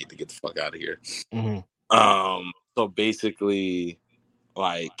probably need to get the fuck out of here. So basically,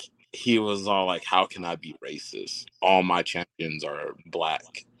 like. He was all like, how can I be racist? All my champions are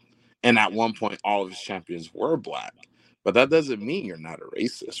black. And at one point, all of his champions were black. But that doesn't mean you're not a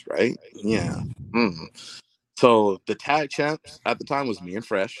racist, right? Yeah. So the tag champs at the time was me and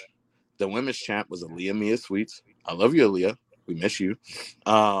Fresh. The women's champ was Aaliyah Mia Sweets. I love you, Aaliyah. We miss you.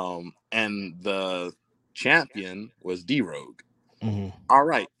 And the champion was D-Rogue. All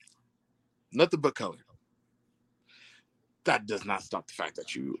right. Nothing but color. That does not stop the fact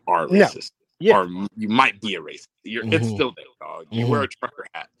that you are racist. Or you might be a racist. It's still there, dog. You wear a trucker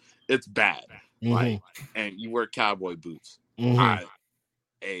hat. It's bad. Like, and you wear cowboy boots. And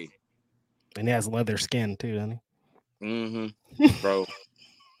he has leather skin too, doesn't he? Bro.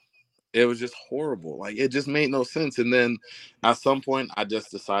 It was just horrible. Like, it just made no sense. And then at some point, I just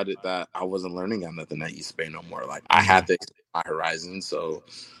decided that I wasn't learning on nothing at East Bay no more. Like, I had to expand my horizon. So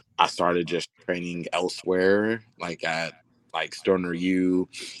I started just training elsewhere, like at Stoner U,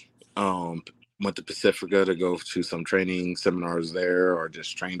 went to Pacifica to go to some training seminars there, or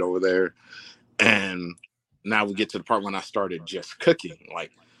just trained over there. And now we get to the part when I started just cooking.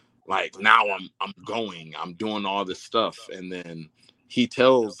 Like now I'm doing all this stuff. And then he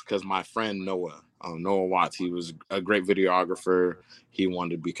tells, because my friend Noah Watts, he was a great videographer. He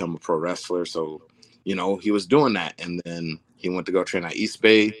wanted to become a pro wrestler. So, he was doing that. And then he went to go train at East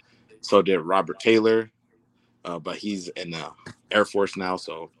Bay. So did Robert Taylor. But he's in the Air Force now,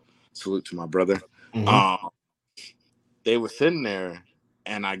 so salute to my brother. They were sitting there,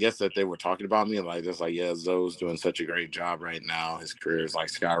 and I guess that they were talking about me, like, just like, yeah, Zoe's doing such a great job right now. His career is like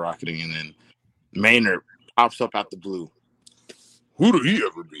skyrocketing, and then Maynard pops up out the blue. Who did he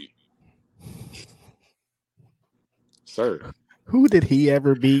ever beat? Sir. Who did he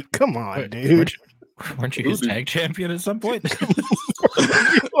ever beat? Come on, dude. Weren't you his tag champion at some point?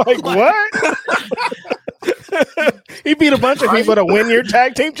 Like what? He beat a bunch of people to win your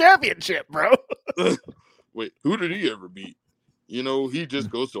tag team championship, bro. Wait, who did he ever beat? You know, he just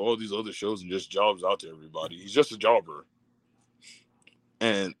goes to all these other shows and just jobs out to everybody. He's just a jobber.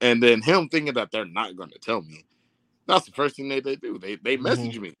 And then him thinking that they're not going to tell me. That's the first thing they do. They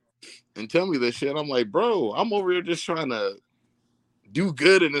message me and tell me this shit. I'm like, bro, I'm over here just trying to do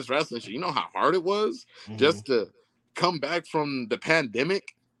good in this wrestling shit. You know how hard it was just to come back from the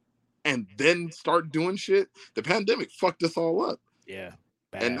pandemic and then start doing shit? The pandemic fucked us all up. Yeah.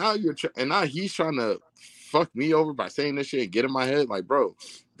 Bad. And now he's trying to fuck me over by saying this shit and get in my head. Like, bro,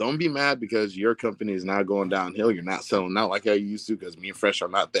 don't be mad because your company is now going downhill. You're not selling out like how you used to because me and Fresh are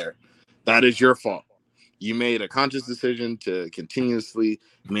not there. That is your fault. You made a conscious decision to continuously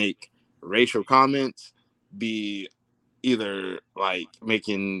make racial comments, be either like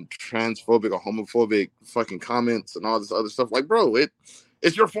making transphobic or homophobic fucking comments and all this other stuff. Like, bro,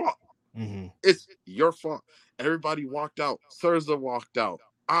 it's your fault. It's your fault. Everybody walked out. Surza walked out.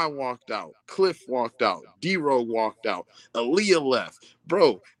 I walked out. Cliff walked out. D-Row walked out. Aaliyah left.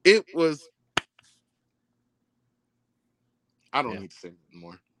 Bro, it was... I don't need to say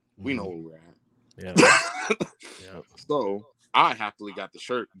anymore. We know where we're at. Yeah. So I happily got the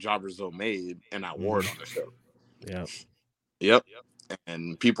shirt Jobber Zone made, and I wore it on the show. Yep.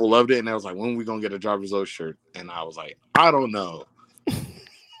 And people loved it, and I was like, when are we going to get a Jobber Zone shirt? And I was like, I don't know.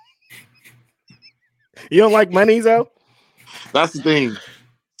 You don't like money, though? That's the thing.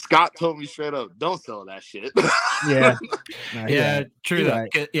 Scott told me straight up, don't sell that shit. Yeah. True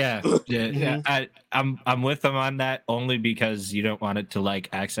that. Yeah. I'm with them on that only because you don't want it to like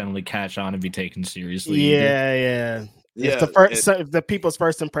accidentally catch on and be taken seriously. Yeah. If the people's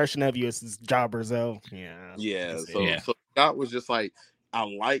first impression of you is Jobber Zone. So Scott was just like, I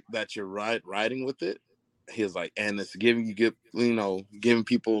like that you're riding with it. He was like, and it's giving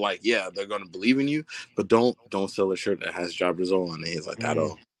people like, yeah, they're gonna believe in you, but don't sell a shirt that has Jobber Zone on it. He's like,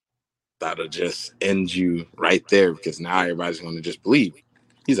 that'll just end you right there because now everybody's gonna just believe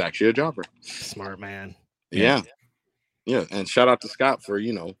he's actually a jobber. Smart man. Yeah. And shout out to Scott for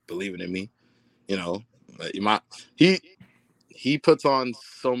believing in me. He puts on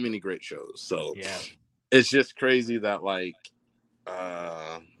so many great shows. So it's just crazy that like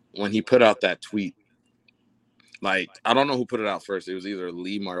when he put out that tweet. Like, I don't know who put it out first. It was either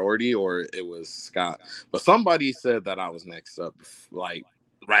Lee Moriarty or it was Scott. But somebody said that I was next up, like,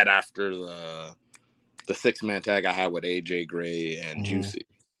 right after the 6-man tag I had with AJ Gray and Juicy.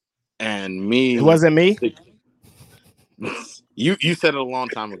 And me... It wasn't me? You said it a long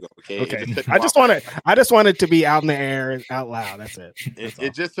time ago, okay? I just wanted to be out in the air and out loud. That's it.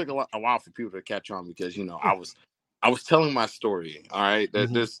 It just took a while for people to catch on because, I was telling my story, all right?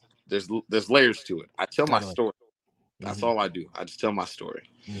 There's layers to it. I tell my story. That's all I do. I just tell my story.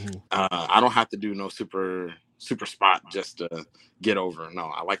 I don't have to do no super spot just to get over.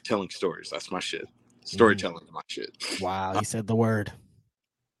 No, I like telling stories. That's my shit. Storytelling is my shit. Wow, he said the word.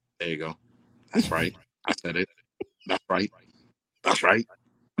 There you go. That's right. I said it. That's right. That's right.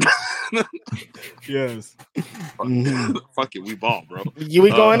 Yes. Fuck it. We ball, bro. We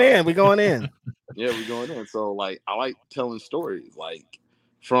going in. We going in. Yeah, we going in. So like, I like telling stories. Like,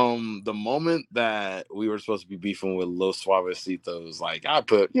 from the moment that we were supposed to be beefing with Los Suavecitos, like I was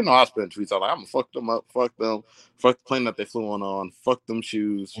putting tweets out like, I'm gonna fuck them up, fuck them, fuck the plane that they flew on, fuck them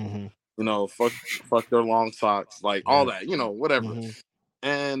shoes, fuck their long socks, like all that, whatever.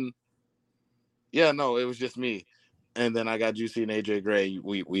 And it was just me. And then I got Juicy and AJ Gray.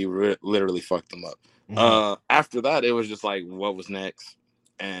 We literally fucked them up. After that, it was just like, what was next?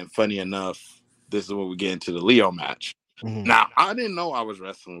 And funny enough, this is when we get into the Leo match. Now, I didn't know I was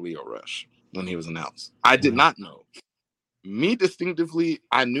wrestling Leo Rush when he was announced. I did not know. Me distinctively,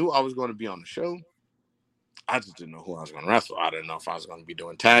 I knew I was going to be on the show. I just didn't know who I was going to wrestle. I didn't know if I was going to be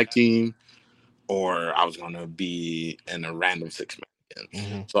doing tag team or I was going to be in a random 6-man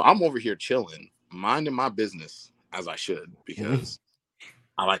again. So I'm over here chilling, minding my business as I should because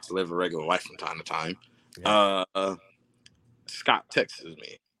I like to live a regular life from time to time. Scott texts me.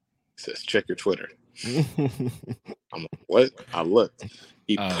 He says, check your Twitter. I'm like, what? I looked.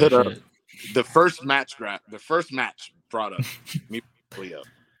 He put up the first match brought up me Leo.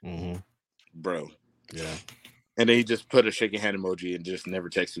 Bro. Yeah. And then he just put a shaking hand emoji and just never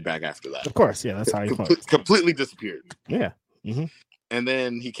texted back after that. Of course, yeah, that's how he completely disappeared. Yeah. And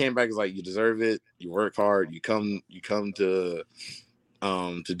then he came back and was like, you deserve it, you work hard, you come to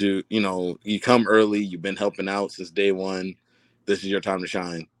do, you come early, you've been helping out since day one. This is your time to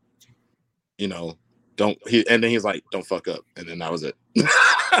shine. And then he's like, don't fuck up. And then that was it.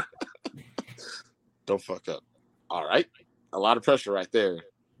 Don't fuck up. All right. A lot of pressure right there.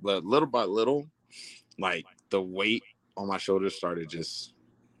 But little by little, like the weight on my shoulders started just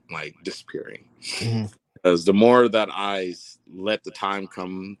like disappearing. Because the more that I let the time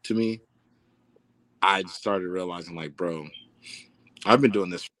come to me, I started realizing, like, bro, I've been doing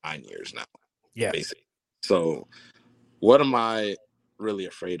this for 9 years now. Yeah. Basically. So what am I really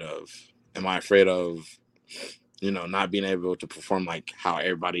afraid of? Am I afraid of, not being able to perform like how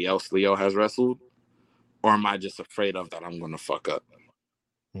everybody else Leo has wrestled? Or am I just afraid of that I'm going to fuck up?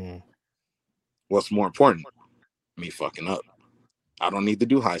 What's more important? Me fucking up. I don't need to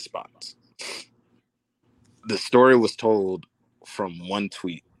do high spots. The story was told from one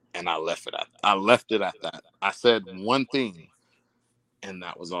tweet, and I left it at that. I said one thing, and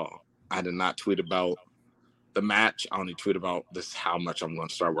that was all. I did not tweet about the match. I only tweet about this, how much I'm going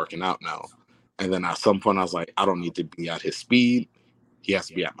to start working out now. And then at some point, I was like, I don't need to be at his speed. He has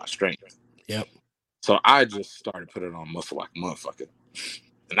to be at my strength. Yep. So I just started putting on muscle like a motherfucker.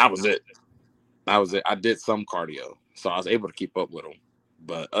 And that was it. I did some cardio, so I was able to keep up with him.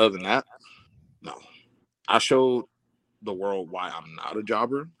 But other than that, no. I showed the world why I'm not a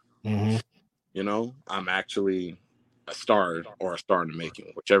jobber. I'm actually a star, or a star in the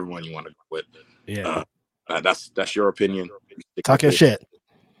making, whichever one you want to go with. Yeah. That's your opinion. Talk your shit.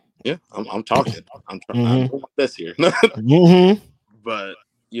 Yeah, I'm talking. I'm trying. I'm doing my best here. But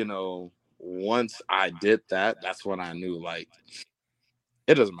once I did that, that's when I knew, like,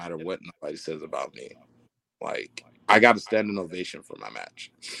 it doesn't matter what nobody says about me. Like, I got a standing ovation for my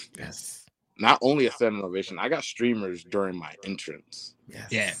match. Yes. Not only a standing ovation, I got streamers during my entrance.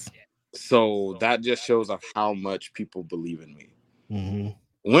 Yes. Yeah. So that just shows of how much people believe in me.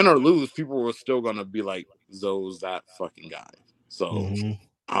 Win or lose, people were still gonna be like, Zoe's that fucking guy. So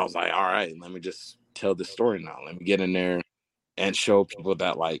I was like, all right, let me just tell this story now. Let me get in there and show people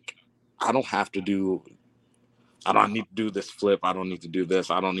that, like, I don't need to do this flip. I don't need to do this.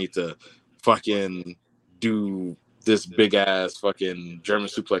 I don't need to fucking do this big ass fucking German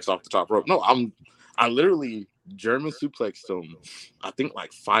suplex off the top rope. No, I literally German suplexed him, I think,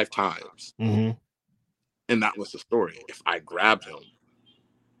 like 5 times. And that was the story. If I grabbed him,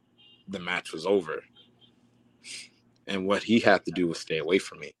 the match was over. And what he had to do was stay away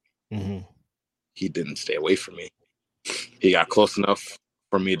from me. He didn't stay away from me. He got close enough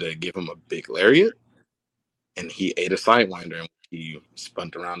for me to give him a big lariat, and he ate a sidewinder, and he spun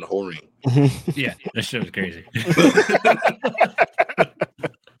around the whole ring. Yeah, that shit was crazy.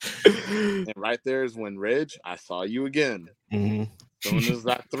 And right there is when, Reg, I saw you again. As soon as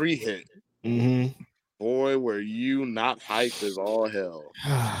that 3 hit, boy, were you not hyped as all hell.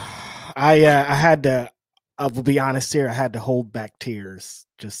 I had to, I will be honest here, I had to hold back tears,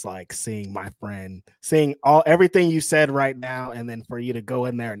 just like seeing my friend, seeing everything you said right now, and then for you to go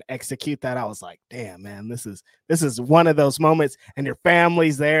in there and execute that, I was like, damn, man, this is one of those moments, and your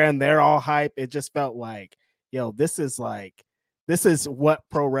family's there and they're all hype. It just felt like, yo, this is what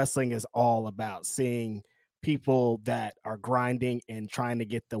pro wrestling is all about, seeing people that are grinding and trying to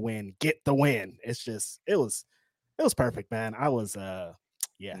get the win. It's just, it was perfect, man. I was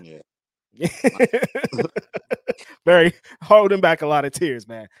yeah. Very holding back a lot of tears,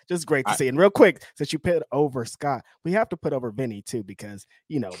 man. Just great to see. And real quick, since you put over Scott, we have to put over Vinny too, because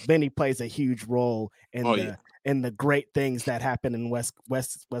Vinny plays a huge role in in the great things that happen in West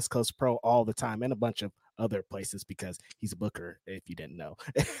Coast Pro all the time, and a bunch of other places, because he's a booker, if you didn't know.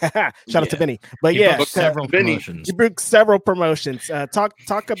 Shout out to Vinny. But he booked several promotions. He booked several promotions.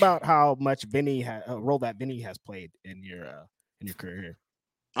 Talk about how much Vinny role that Vinny has played in your career here.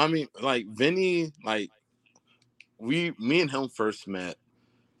 I mean, like, Vinny, like, me and him first met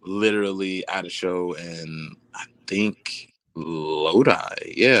literally at a show in, I think,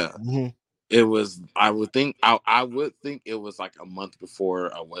 Lodi. Yeah. It was, I would think it was like a month before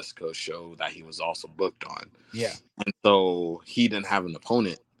a West Coast show that he was also booked on. Yeah. And so he didn't have an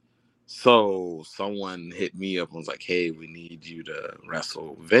opponent. So someone hit me up and was like, hey, we need you to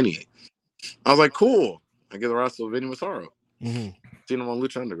wrestle Vinny. I was like, cool. I get to wrestle Vinny Massaro. Seen him on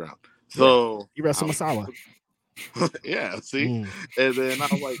Lucha Underground. So you wrestle Masawa. Yeah, see? And then I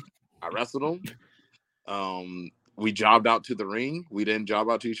was like, I wrestled him. We jobbed out to the ring. We didn't job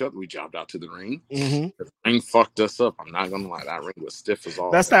out to each other. We jobbed out to the ring. The ring fucked us up. I'm not gonna lie, that ring was stiff as all.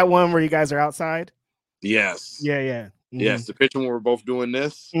 That's that one where you guys are outside? Yes. Yeah. Yes, the picture when we're both doing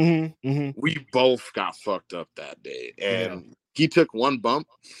this. We both got fucked up that day. And he took one bump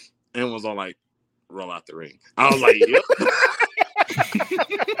and was all like, roll out the ring. I was like, yep.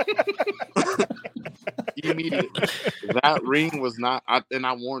 You need it. That ring was not, and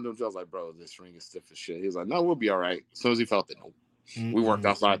I warned him. I was like, bro, this ring is stiff as shit. He was like, no, we'll be all right. As soon as he felt it, nope. We worked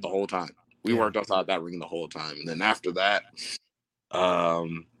outside the whole time. We worked outside that ring the whole time. And then after that, I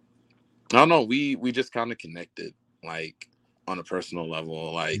don't know. We just kind of connected, like on a personal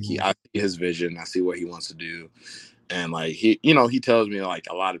level. Like I see his vision. I see what he wants to do. And like he tells me like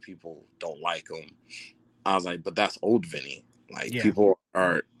a lot of people don't like him. I was like, but that's old Vinny. Like people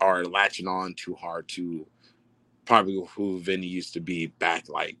are latching on too hard to probably who Vinny used to be back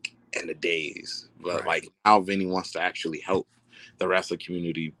like in the days. But like now Vinny wants to actually help the wrestling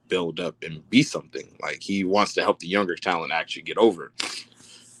community build up and be something. Like he wants to help the younger talent actually get over.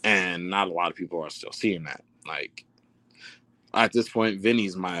 And not a lot of people are still seeing that. Like at this point,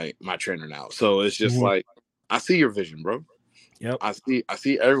 Vinny's my trainer now. So it's just like, I see your vision, bro. Yep. I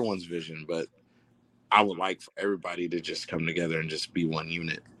see everyone's vision, but I would like for everybody to just come together and just be one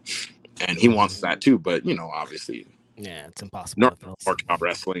unit. And he wants that too, but obviously, it's impossible. Workout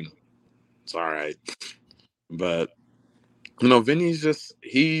wrestling, it's all right. But Vinny's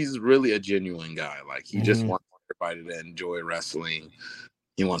he's really a genuine guy. Like he just wants everybody to enjoy wrestling.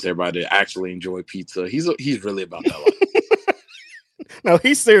 He wants everybody to actually enjoy pizza. He's really about that life. No,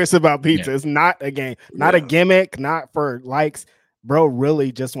 he's serious about pizza. It's not a game, not a gimmick, not for likes. Bro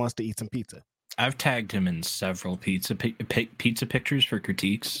really just wants to eat some pizza. I've tagged him in several pizza pictures for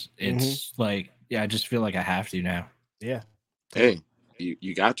critiques. It's like, I just feel like I have to now. Yeah. Hey,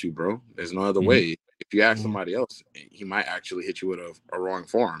 you got to, bro. There's no other way. If you ask somebody else, he might actually hit you with a wrong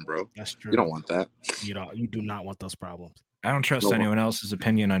forearm, bro. That's true. You don't want that. You do not want those problems. I don't trust anyone else's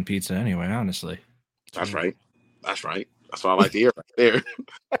opinion on pizza anyway, honestly. That's right. That's right. That's what I like to hear right there.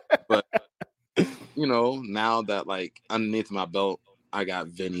 But now that like underneath my belt, I got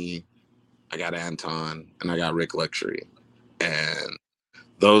Vinny, I got Anton, and I got Rick Luxury. And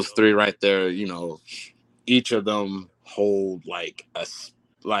those three right there, each of them hold has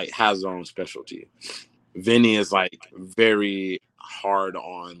their own specialty. Vinny is like very hard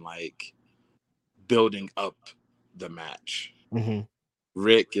on like building up the match.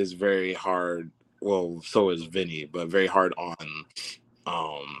 Rick is very hard. Well, so is Vinny, but very hard on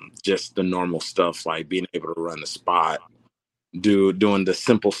just the normal stuff, like being able to run the spot, doing the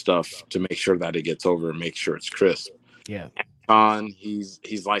simple stuff to make sure that it gets over and make sure it's crisp. Yeah.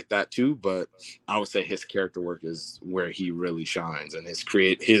 He's like that too, but I would say his character work is where he really shines, and his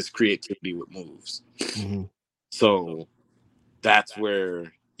creativity with moves. So that's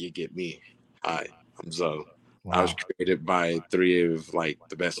where you get me. Hi, I'm Zoe. Wow. I was created by three of like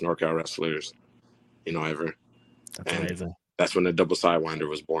the best NorCal wrestlers, ever. That's amazing. That's when the double sidewinder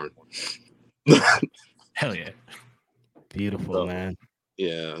was born. Hell yeah. Beautiful, man.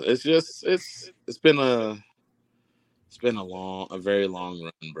 Yeah, it's been a very long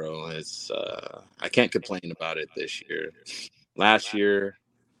run, bro. It's I can't complain about it this year. Last year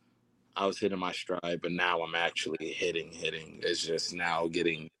I was hitting my stride, but now I'm actually hitting. It's just now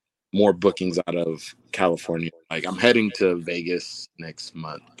getting more bookings out of California. Like I'm heading to Vegas next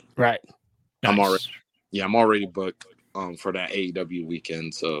month. Right. Nice. I'm already booked for that AEW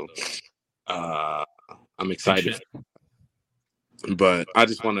weekend. So I'm excited. But I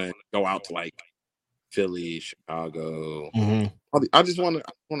just want to go out to like Philly, Chicago. I just want to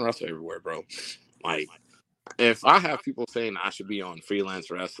wrestle everywhere, bro. Like if I have people saying I should be on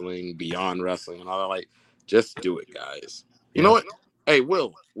freelance wrestling, beyond wrestling, and all that, like just do it, guys. You know what? Hey,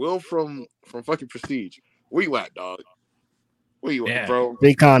 Will from fucking Prestige. Where you at, dog? Where you at, bro?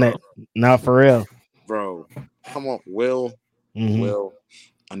 Speak on it. Not for real. Bro, come on, Will. Will,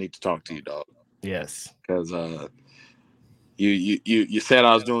 I need to talk to you, dog. Yes. Because you said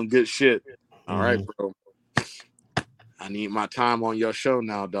I was doing good shit. All right, bro. I need my time on your show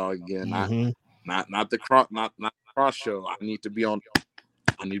now, dog. Again, not the cross show. I need to be on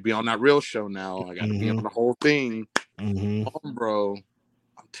that real show now. I got to be on the whole thing. Bro,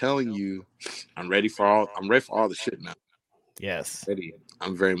 I'm telling you, I'm ready for all the shit now. Yes. Ready.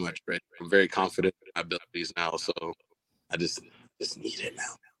 I'm very much ready. I'm very confident in my abilities now. So I just need it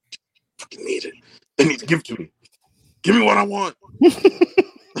now. Fucking need it. They need to give it to me. Give me what I want.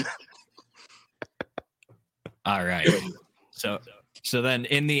 All right. So then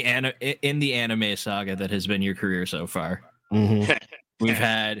in the anime saga that has been your career so far, we've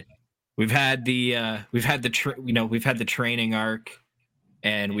had the training arc,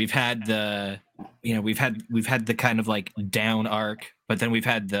 and we've had the kind of like down arc, but then we've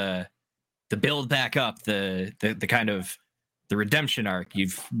had the build back up, the kind of the redemption arc.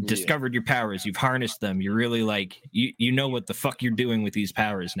 You've discovered your powers, you've harnessed them, you're really like you know what the fuck you're doing with these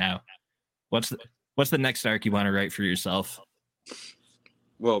powers now. What's the next arc you want to write for yourself?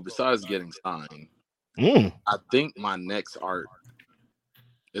 Well, besides getting signed, I think my next arc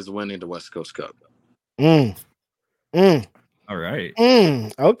is winning the West Coast Cup. Okay. All right.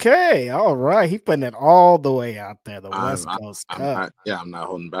 Okay. All right. He putting it all the way out there. The West Coast Cup. I'm not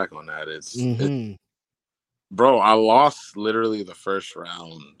holding back on that. It's Mhm. bro, I lost literally the first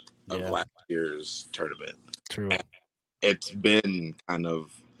round of Yeah. last year's tournament. True. And it's been kind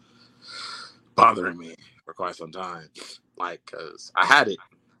of bothering me for quite some time. Like, cause I had it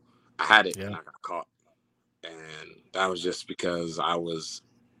Yeah. and I got caught. And that was just because I was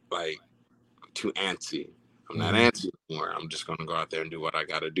like too antsy. I'm not antsy anymore. I'm just gonna go out there and do what I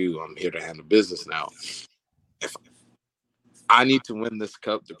gotta do. I'm here to handle business now. If I need to win this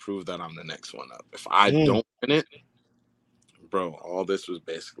cup to prove that I'm the next one up. If I don't win it, bro, all this was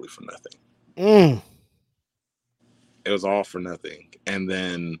basically for nothing. It was all for nothing. And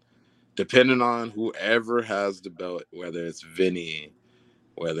then depending on whoever has the belt, whether it's Vinny,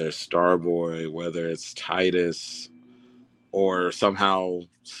 whether it's Starboy, whether it's Titus, or somehow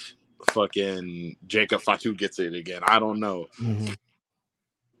fucking Jacob Fatu gets it again. I don't know.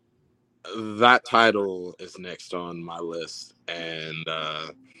 That title is next on my list. And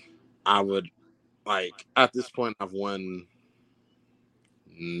I would, like, at this point, I've won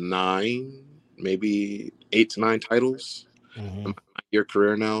 9, maybe 8 to 9 titles in my year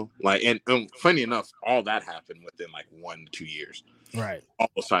career now. Like, and funny enough, all that happened within like 1 to 2 years. Right.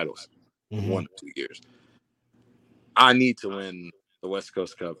 All those titles, 1 to 2 years. I need to win the West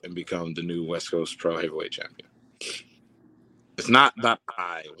Coast Cup and become the new West Coast Pro Heavyweight Champion. It's not that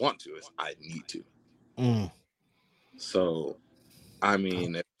I want to; it's I need to. So, I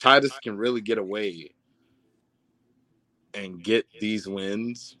mean, if Titus can really get away and get these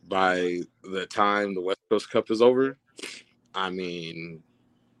wins by the time the West Coast Cup is over, I mean,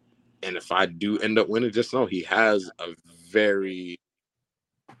 and if I do end up winning, just know he has a very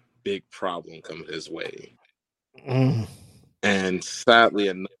big problem coming his way. And sadly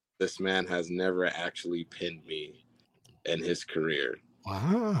enough, this man has never actually pinned me in his career.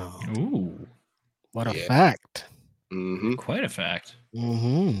 Wow. Ooh. What a fact. Quite a fact.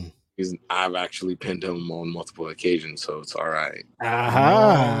 I've actually pinned him on multiple occasions, so it's all right.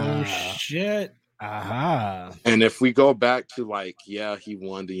 Oh, shit. And if we go back to, like, yeah, he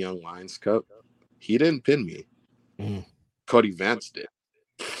won the Young Lions Cup. He didn't pin me. Cody Vance did.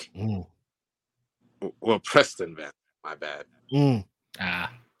 Well, Preston Vance, my bad. Yeah,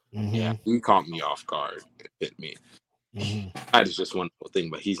 he caught me off guard and hit me. That is just one thing,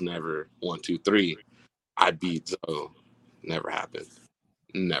 but he's never 1, 2, 3. I beat Zoe. Never happened.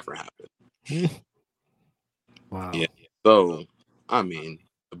 Never happened. Wow. Yeah. So, I mean,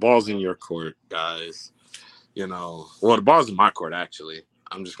 the ball's in your court, guys. You know, well, the ball's in my court, actually.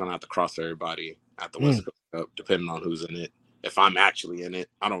 I'm just going to have to cross everybody at the West Coast Cup, depending on who's in it. If I'm actually in it,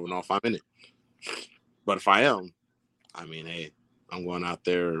 I don't know if I'm in it. But if I am, I mean, hey, I'm going out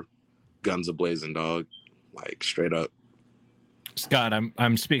there, guns a-blazing, dog. Like, straight up. Scott,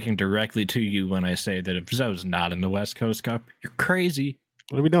 I'm speaking directly to you when I say that if Zoe's not in the West Coast Cup, you're crazy.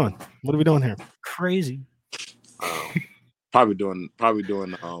 What are we doing? What are we doing here? Crazy. Probably doing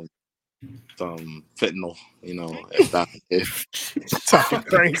some fentanyl, you know, if that if talking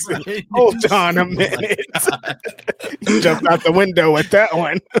crazy. Hold on a minute. You jumped out the window with that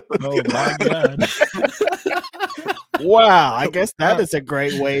one. Oh my god. Wow, I guess that is a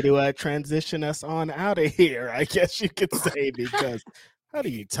great way to transition us on out of here, I guess you could say, because how do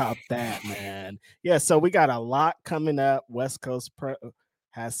you top that, man? Yeah, so we got a lot coming up. West Coast Pro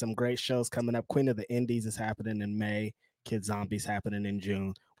has some great shows coming up. Queen of the Indies is happening in May. Kid Zombies happening in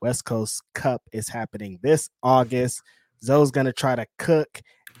June. West Coast Cup is happening this August. Zoe's going to try to cook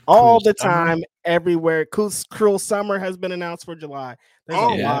all the time, everywhere. Cruel Summer has been announced for July. There's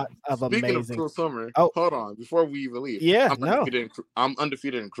a lot of amazing. Speaking of Cruel Summer, hold on. Before we even leave. Yeah, I'm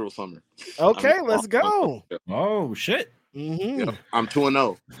undefeated in Cruel Summer. Okay, let's go. Oh, shit. Yeah, I'm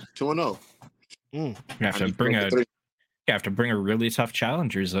 2-0. 2-0. You have to bring a really tough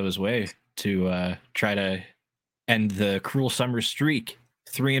challenger Zoe's way to try to end the Cruel Summer streak.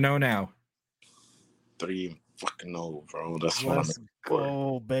 3-0 now. 3-0, bro. That's what Let's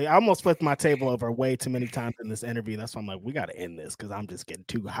go, babe. I almost flipped my table over way too many times in this interview. That's why I'm like, we got to end this because I'm just getting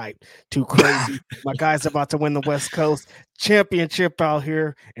too hyped, too crazy. My guy's about to win the West Coast Championship out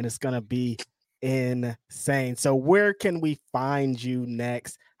here, and it's going to be insane. So where can we find you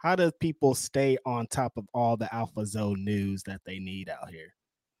next? How do people stay on top of all the Alpha Zoe news that they need out here?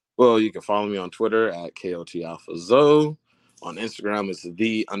 Well, you can follow me on Twitter at KOTAlphaZoe. On Instagram, it's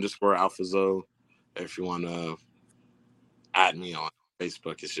 _AlphaZoe. If you want to add me on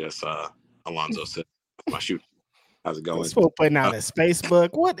Facebook, it's just Alonzo Sid. My shoot. How's it going? This fool putting out his Facebook.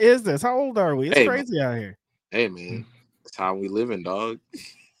 What is this? How old are we? It's crazy out here. Hey, man. It's how we living, dog.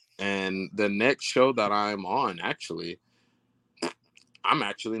 And the next show that I'm on, actually, I'm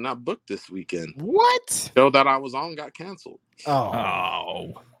actually not booked this weekend. What? Show that I was on got canceled.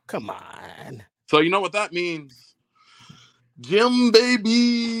 Oh, come on. So you know what that means? Jim, baby.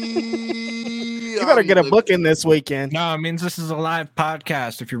 You better get a booking this weekend. No, it means this is a live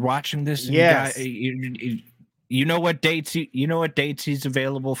podcast. If you're watching this, and yes, you know what dates he's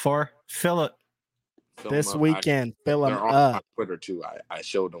available for. Fill it this weekend. Fill them on up. My Twitter too. I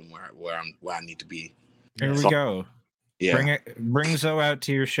showed them where I need to be. There we go. Yeah. Bring Zoe out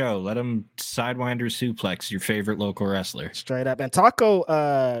to your show. Let him sidewinder suplex your favorite local wrestler. Straight up. And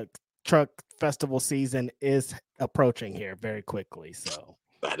Taco Truck Festival season is approaching here very quickly. So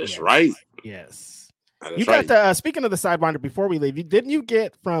that is right. Yes. That is you right. got the speaking of the sidewinder, before we leave, didn't you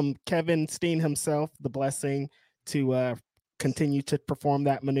get from Kevin Steen himself the blessing to continue to perform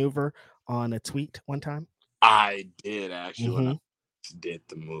that maneuver on a tweet one time? I did actually when I did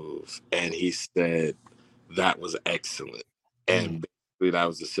the move, and he said that was excellent, and basically that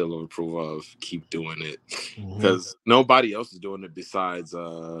was the seal of approval of keep doing it, because nobody else is doing it besides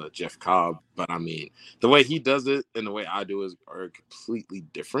Jeff Cobb. But I mean, the way he does it and the way I do it are completely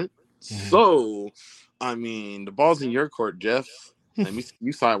different. So, I mean, the ball's in your court, Jeff. Let me see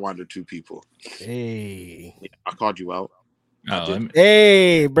you sidewinder two people. Hey, I called you out.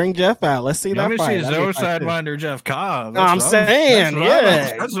 Hey, bring Jeff out. Let's see that fight. Let me see Zoe sidewinder Jeff Cobb. I'm saying,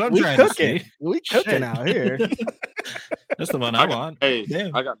 that's what I'm trying to see. We cooking out here. That's the one I want.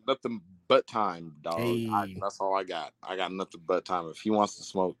 Hey, I got nothing but time, dog. Hey. That's all I got. I got nothing but time. If he wants to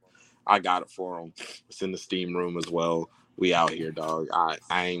smoke, I got it for him. It's in the steam room as well. We out here, dog. I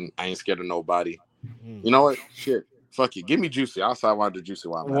ain't scared of nobody. You know what? Shit. Fuck it. Give me Juicy. I'll sidewinder Juicy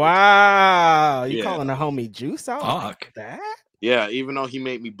while I'm Wow. You calling a homie Juice out like that? Yeah, even though he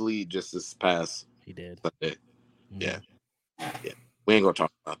made me bleed just this past. He did. Yeah. We ain't gonna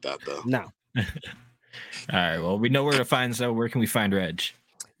talk about that though. No. All right. Well, we know where to find Zoe. Where can we find Reg?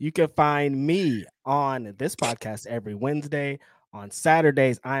 You can find me on this podcast every Wednesday. On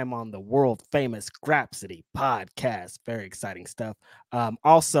Saturdays, I am on the world famous Grapsity podcast. Very exciting stuff.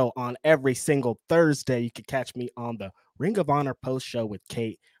 Also, on every single Thursday, you can catch me on the Ring of Honor post show with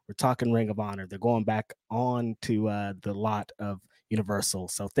Kate. We're talking Ring of Honor. They're going back on to the lot of Universal.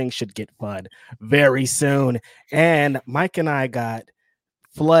 So things should get fun very soon. And Mike and I got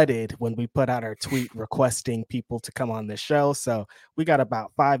flooded when we put out our tweet requesting people to come on the show. So we got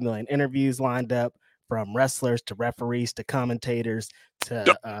about 5 million interviews lined up, from wrestlers to referees to commentators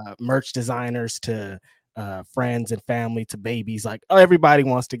to merch designers to friends and family to babies. Like, everybody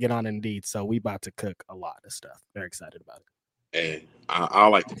wants to get on Indeed. So we about to cook a lot of stuff. Very excited about it. Hey, I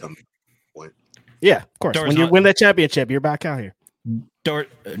like to come. Yeah, of course. When you win that championship, you're back out here.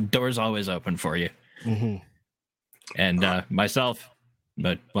 Doors always open for you. And myself,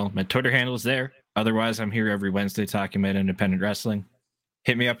 my Twitter handle is there. Otherwise, I'm here every Wednesday talking about independent wrestling.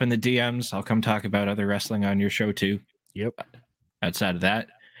 Hit me up in the DMs. I'll come talk about other wrestling on your show too. Yep. Outside of that,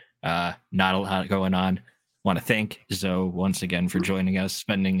 not a lot going on. Want to thank Zoe once again for joining us,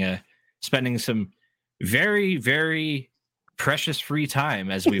 spending some very, very precious free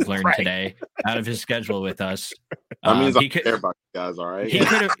time, as we've learned today, out of his schedule with us. That means I care about you guys, all right? He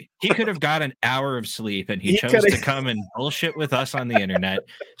could have got an hour of sleep, and he chose to come and bullshit with us on the internet.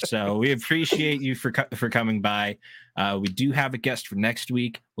 So we appreciate you for coming by. We do have a guest for next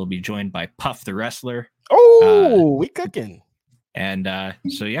week. We'll be joined by Puff the Wrestler. Oh, we cooking. And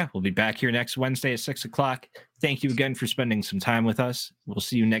so, yeah, we'll be back here next Wednesday at 6:00. Thank you again for spending some time with us. We'll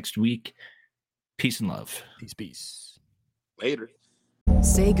see you next week. Peace and love. Peace. Later.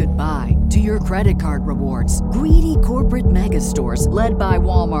 Say goodbye to your credit card rewards. Greedy corporate mega stores, led by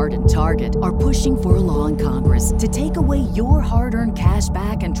Walmart and Target, are pushing for a law in Congress to take away your hard-earned cash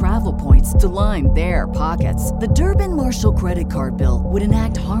back and travel points to line their pockets. The Durbin-Marshall credit card bill would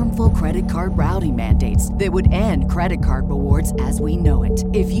enact harmful credit card routing mandates that would end credit card rewards as we know it.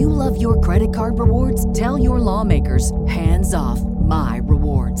 If you love your credit card rewards, tell your lawmakers, hands off my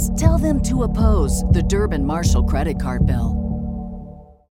rewards. Tell them to oppose the Durbin-Marshall credit card bill.